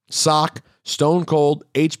 Sock, Stone Cold,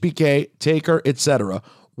 HBK, Taker, etc.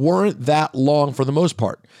 weren't that long for the most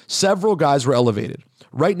part. Several guys were elevated.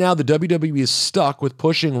 Right now, the WWE is stuck with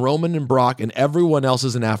pushing Roman and Brock, and everyone else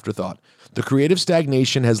is an afterthought. The creative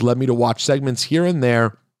stagnation has led me to watch segments here and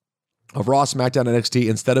there of Raw, SmackDown, NXT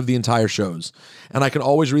instead of the entire shows. And I can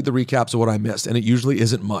always read the recaps of what I missed, and it usually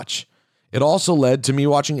isn't much. It also led to me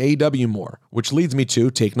watching AEW more, which leads me to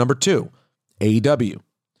take number 2, AEW.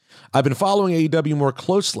 I've been following AEW more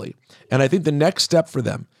closely, and I think the next step for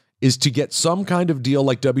them is to get some kind of deal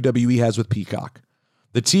like WWE has with Peacock.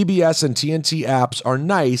 The TBS and TNT apps are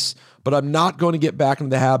nice, but I'm not going to get back into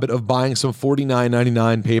the habit of buying some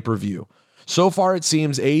 $49.99 pay-per-view. So far, it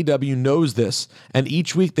seems AEW knows this, and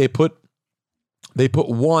each week they put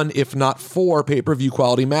one, if not 4, pay-per-view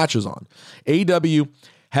quality matches on. AEW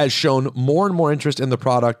has shown more and more interest in the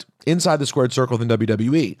product inside the squared circle than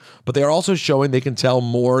WWE, but they are also showing they can tell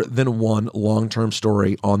more than one long-term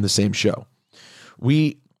story on the same show.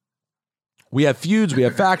 We have feuds, we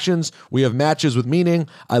have factions, we have matches with meaning.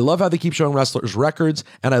 I love how they keep showing wrestlers' records,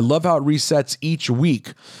 and I love how it resets each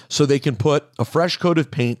week so they can put a fresh coat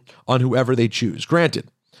of paint on whoever they choose. Granted,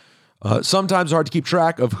 sometimes hard to keep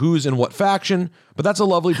track of who's in what faction, but that's a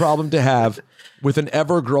lovely problem to have with an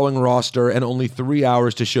ever-growing roster and only 3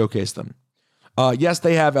 hours to showcase them. Yes,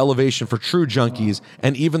 they have elevation for true junkies,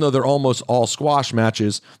 and even though they're almost all squash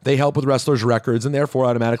matches, they help with wrestlers' records and therefore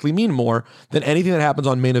automatically mean more than anything that happens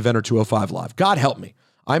on Main Event or 205 Live. God help me.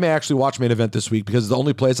 I may actually watch Main Event this week because it's the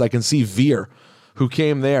only place I can see Veer, who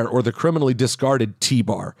came there, or the criminally discarded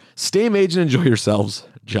T-Bar. Stay mage and enjoy yourselves,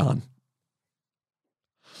 John.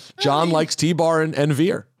 John likes T-Bar and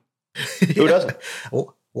Veer. Who doesn't?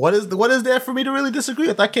 What is there for me to really disagree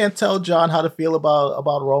with? I can't tell John how to feel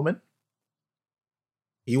about Roman.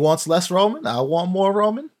 He wants less Roman. I want more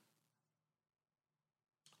Roman.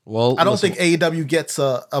 Well, I don't think AEW gets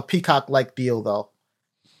a Peacock-like deal, though.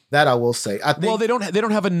 That I will say. I think, well, they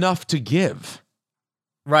don't have enough to give.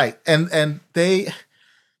 Right, and they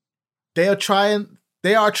are trying.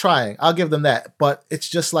 They are trying. I'll give them that. But it's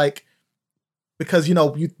just like, because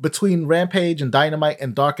between Rampage and Dynamite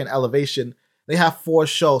and Dark and Elevation, they have 4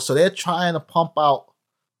 shows, so they're trying to pump out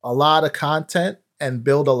a lot of content and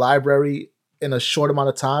build a library in a short amount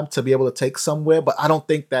of time to be able to take somewhere. But I don't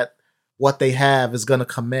think that what they have is going to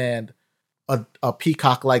command a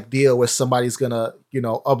Peacock-like deal where somebody's going to,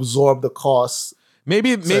 absorb the costs.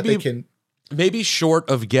 Maybe short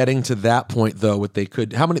of getting to that point, though, what they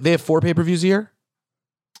could. How many? They have 4 pay-per-views a year?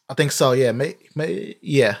 I think so, yeah.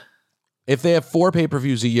 Yeah. If they have 4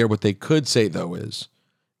 pay-per-views a year, what they could say, though,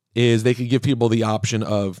 is they could give people the option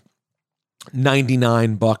of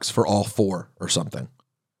 $99 for all 4 or something,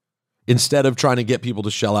 instead of trying to get people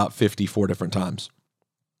to shell out 54 different times.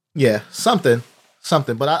 Yeah, something.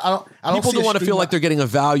 But I don't. People don't want to feel like they're getting a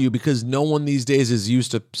value because no one these days is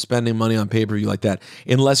used to spending money on pay-per-view like that,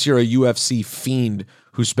 unless you're a UFC fiend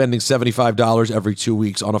who's spending $75 every 2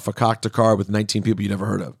 weeks on a fakakta card with 19 people you never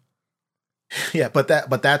heard of. Yeah, but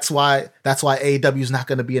that's why AEW is not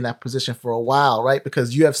going to be in that position for a while, right?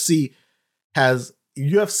 Because UFC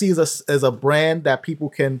is a brand that people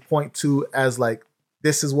can point to as like,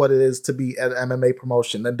 this is what it is to be an MMA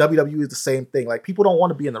promotion. And WWE is the same thing. Like, people don't want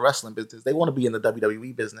to be in the wrestling business. They want to be in the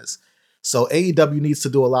WWE business. So AEW needs to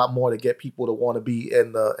do a lot more to get people to want to be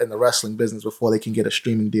in the wrestling business before they can get a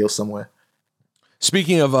streaming deal somewhere.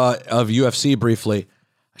 Speaking of UFC briefly,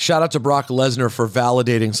 shout out to Brock Lesnar for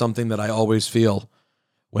validating something that I always feel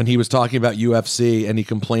when he was talking about UFC and he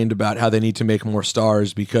complained about how they need to make more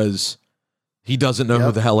stars because he doesn't know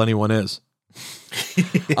who the hell anyone is.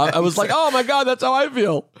 I was like, oh my God, that's how I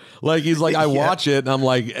feel. Like, he's like, I watch it and I'm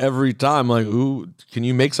like, every time, like, ooh, can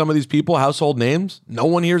you make some of these people household names? No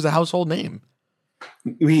one here's a household name.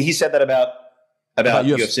 He said that about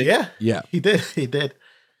UFC. Yeah. He did.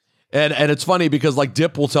 And it's funny because like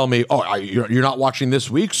Dip will tell me, oh, you're not watching this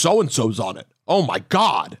week? So-and-so's on it. Oh my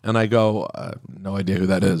God. And I go, no idea who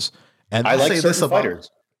that is. And I like certain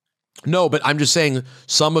fighters. No, but I'm just saying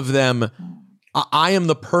some of them, I am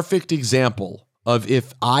the perfect example of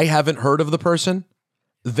if I haven't heard of the person,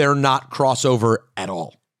 they're not crossover at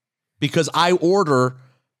all. Because I order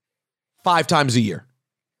 5 times a year.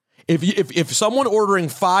 If someone ordering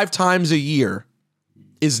 5 times a year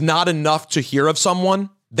is not enough to hear of someone,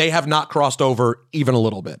 they have not crossed over even a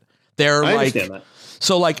little bit. They're I like, understand that.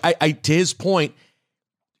 So like I to his point,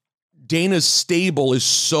 Dana's stable is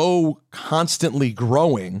so constantly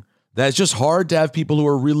growing that it's just hard to have people who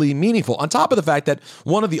are really meaningful. On top of the fact that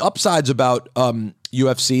one of the upsides about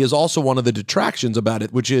UFC is also one of the detractions about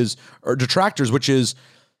it, which is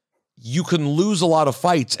you can lose a lot of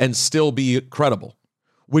fights and still be credible,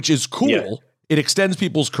 which is cool. Yeah. It extends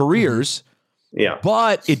people's careers. Yeah.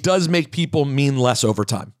 But it does make people mean less over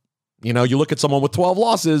time. You know, you look at someone with 12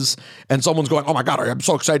 losses and someone's going, oh my God, I'm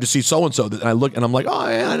so excited to see so-and-so. And I look and I'm like, oh,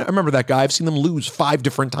 yeah, I remember that guy. I've seen them lose 5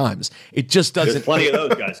 different times. It just doesn't. There's plenty of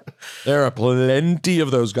those guys. There are plenty of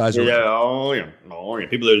those guys. Yeah, oh yeah.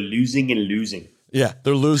 People are losing and losing. Yeah,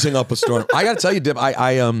 they're losing up a storm. I got to tell you, Dip,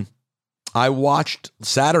 I watched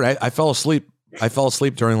Saturday. I fell asleep.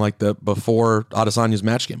 During like before Adesanya's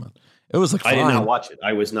match came on. It was like I did fine. not watch it.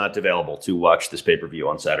 I was not available to watch this pay-per-view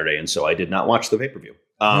on Saturday, and so I did not watch the pay-per-view.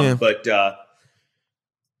 But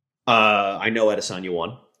I know Adesanya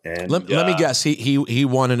won. And Let me guess. He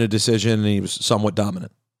won in a decision, and he was somewhat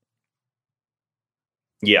dominant.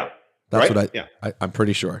 Yeah. That's right? what I'm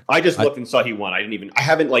pretty sure. I just looked and saw he won. I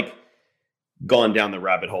haven't like gone down the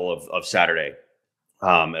rabbit hole of Saturday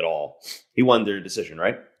at all. He won their decision,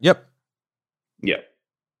 right? Yep. Yeah.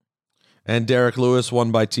 And Derek Lewis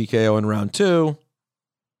won by TKO in round 2.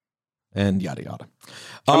 And yada yada.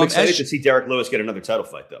 I'm excited to see Derek Lewis get another title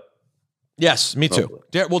fight, though. Yes, me too.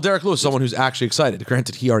 Derek Lewis is someone who's actually excited.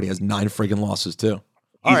 Granted, he already has 9 friggin' losses too.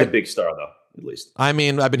 He's a big star, though, at least. I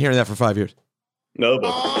mean, I've been hearing that for 5 years. No,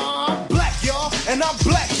 but Black, y'all, and I'm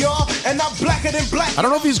black, y'all, and I'm blacker than black. I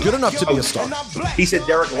don't know if he's good enough to be a star. He said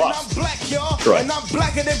Derek lost. Right. And I'm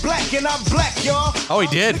blacker than black, and I'm black, y'all. Oh, he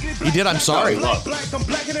did. He did. I'm sorry. I'm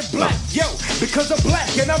blacker than black, yo, because I'm black,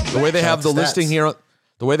 and I'm black. The way they have the listing here,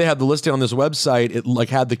 the way they had the listing on this website, it like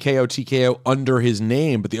had the KO TKO under his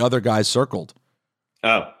name, but the other guys circled.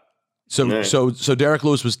 Oh. So Nice. so Derek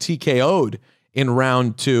Lewis was TKO'd in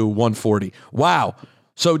round 2, 140. Wow.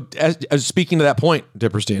 So as speaking to that point,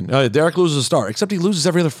 Dipperstein, Derek Lewis is a star, except he loses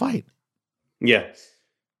every other fight. Yeah.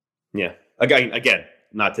 Again,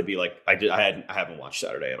 not to be like I haven't watched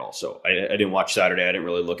Saturday at all, so I didn't watch Saturday. I didn't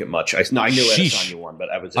really look at much. I knew Adesanya won, but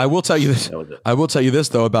I will tell you this. I will tell you this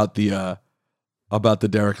though about the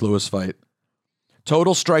Derek Lewis fight.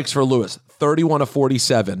 Total strikes for Lewis 31 of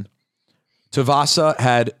 47. Tuivasa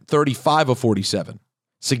had 35 of 47.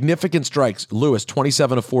 Significant strikes. Lewis,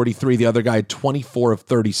 27 of 43. The other guy had 24 of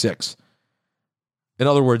 36. In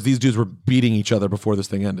other words, these dudes were beating each other before this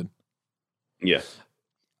thing ended. Yeah.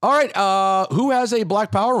 All right. Who has a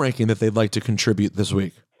Black Power ranking that they'd like to contribute this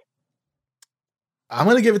week? I'm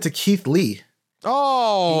going to give it to Keith Lee.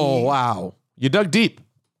 Oh, wow. You dug deep.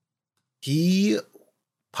 He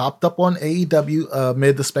popped up on AEW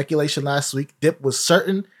amid the speculation last week. Dip was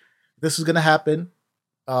certain this was going to happen.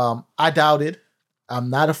 I doubted. I'm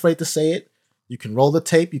not afraid to say it. You can roll the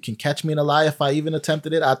tape. You can catch me in a lie if I even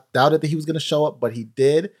attempted it. I doubted that he was going to show up, but he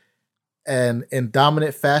did. And in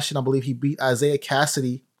dominant fashion, I believe he beat Isaiah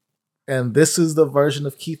Cassidy. And this is the version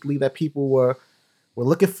of Keith Lee that people were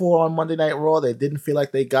looking for on Monday Night Raw. They didn't feel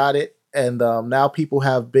like they got it. And now people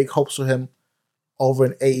have big hopes for him over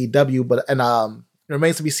in AEW. But it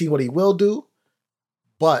remains to be seen what he will do.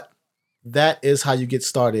 But that is how you get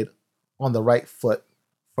started on the right foot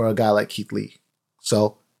for a guy like Keith Lee.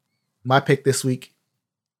 So my pick this week,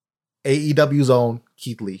 AEW's own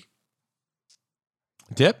Keith Lee.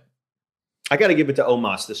 Dip? I got to give it to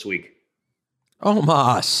Omos this week.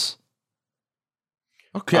 Omos.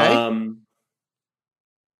 Okay. I'm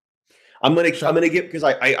gonna give, because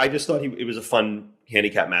I just thought it was a fun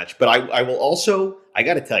handicap match, but I will also, I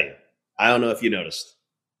got to tell you, I don't know if you noticed,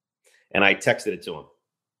 and I texted it to him.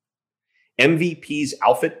 MVP's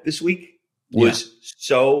outfit this week was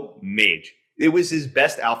so mage. It was his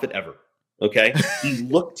best outfit ever. Okay. He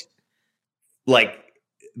looked like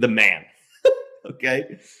the man.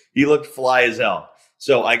 Okay. He looked fly as hell.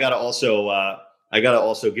 So I gotta also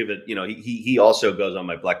give it, he also goes on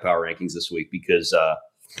my Black Power rankings this week because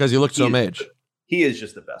he looked so mage. He is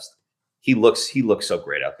just the best. He looks so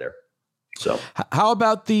great out there. So how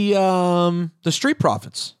about the Street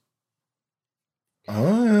Profits? You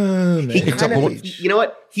know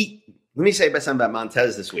what? Let me say something about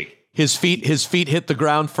Montez this week. His feet hit the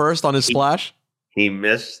ground first on his splash. He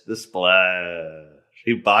missed the splash.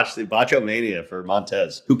 He botched the Botchamania for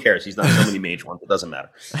Montez. Who cares? He's not so many mage ones. It doesn't matter.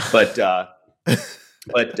 But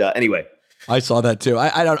anyway, I saw that too.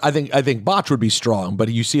 I think botch would be strong, but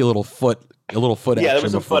you see a little foot action. Yeah, there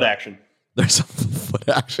was some foot action. There's some foot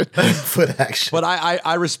action. Foot action. But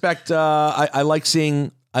I respect. I like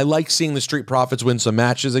seeing the Street Profits win some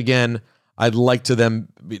matches again. I'd like them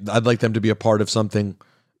to be a part of something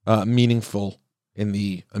meaningful in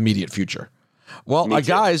the immediate future. Well,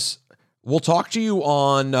 guys, we'll talk to you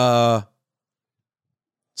on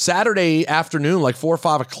Saturday afternoon, like 4 or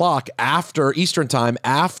 5 o'clock after Eastern time,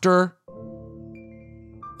 after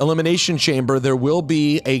Elimination Chamber. There will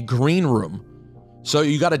be a green room. So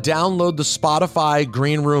you got to download the Spotify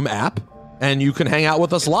Green Room app and you can hang out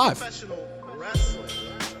with us live.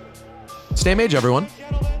 Stay mage, everyone.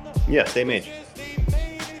 Yeah, stay mage.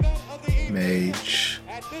 Mage.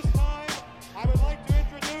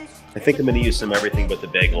 I think I'm going to use some everything but the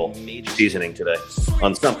bagel seasoning today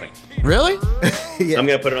on something. Really? Yeah. I'm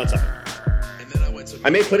going to put it on something. I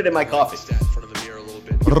may put it in my coffee.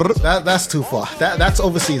 That's too far. That's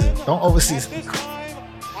overseasoned. Don't overseason.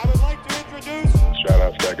 Shout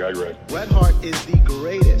out to that gag rag. Bret Hart is the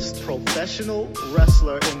greatest professional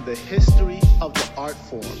wrestler in the history of the art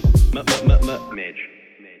form. Midge.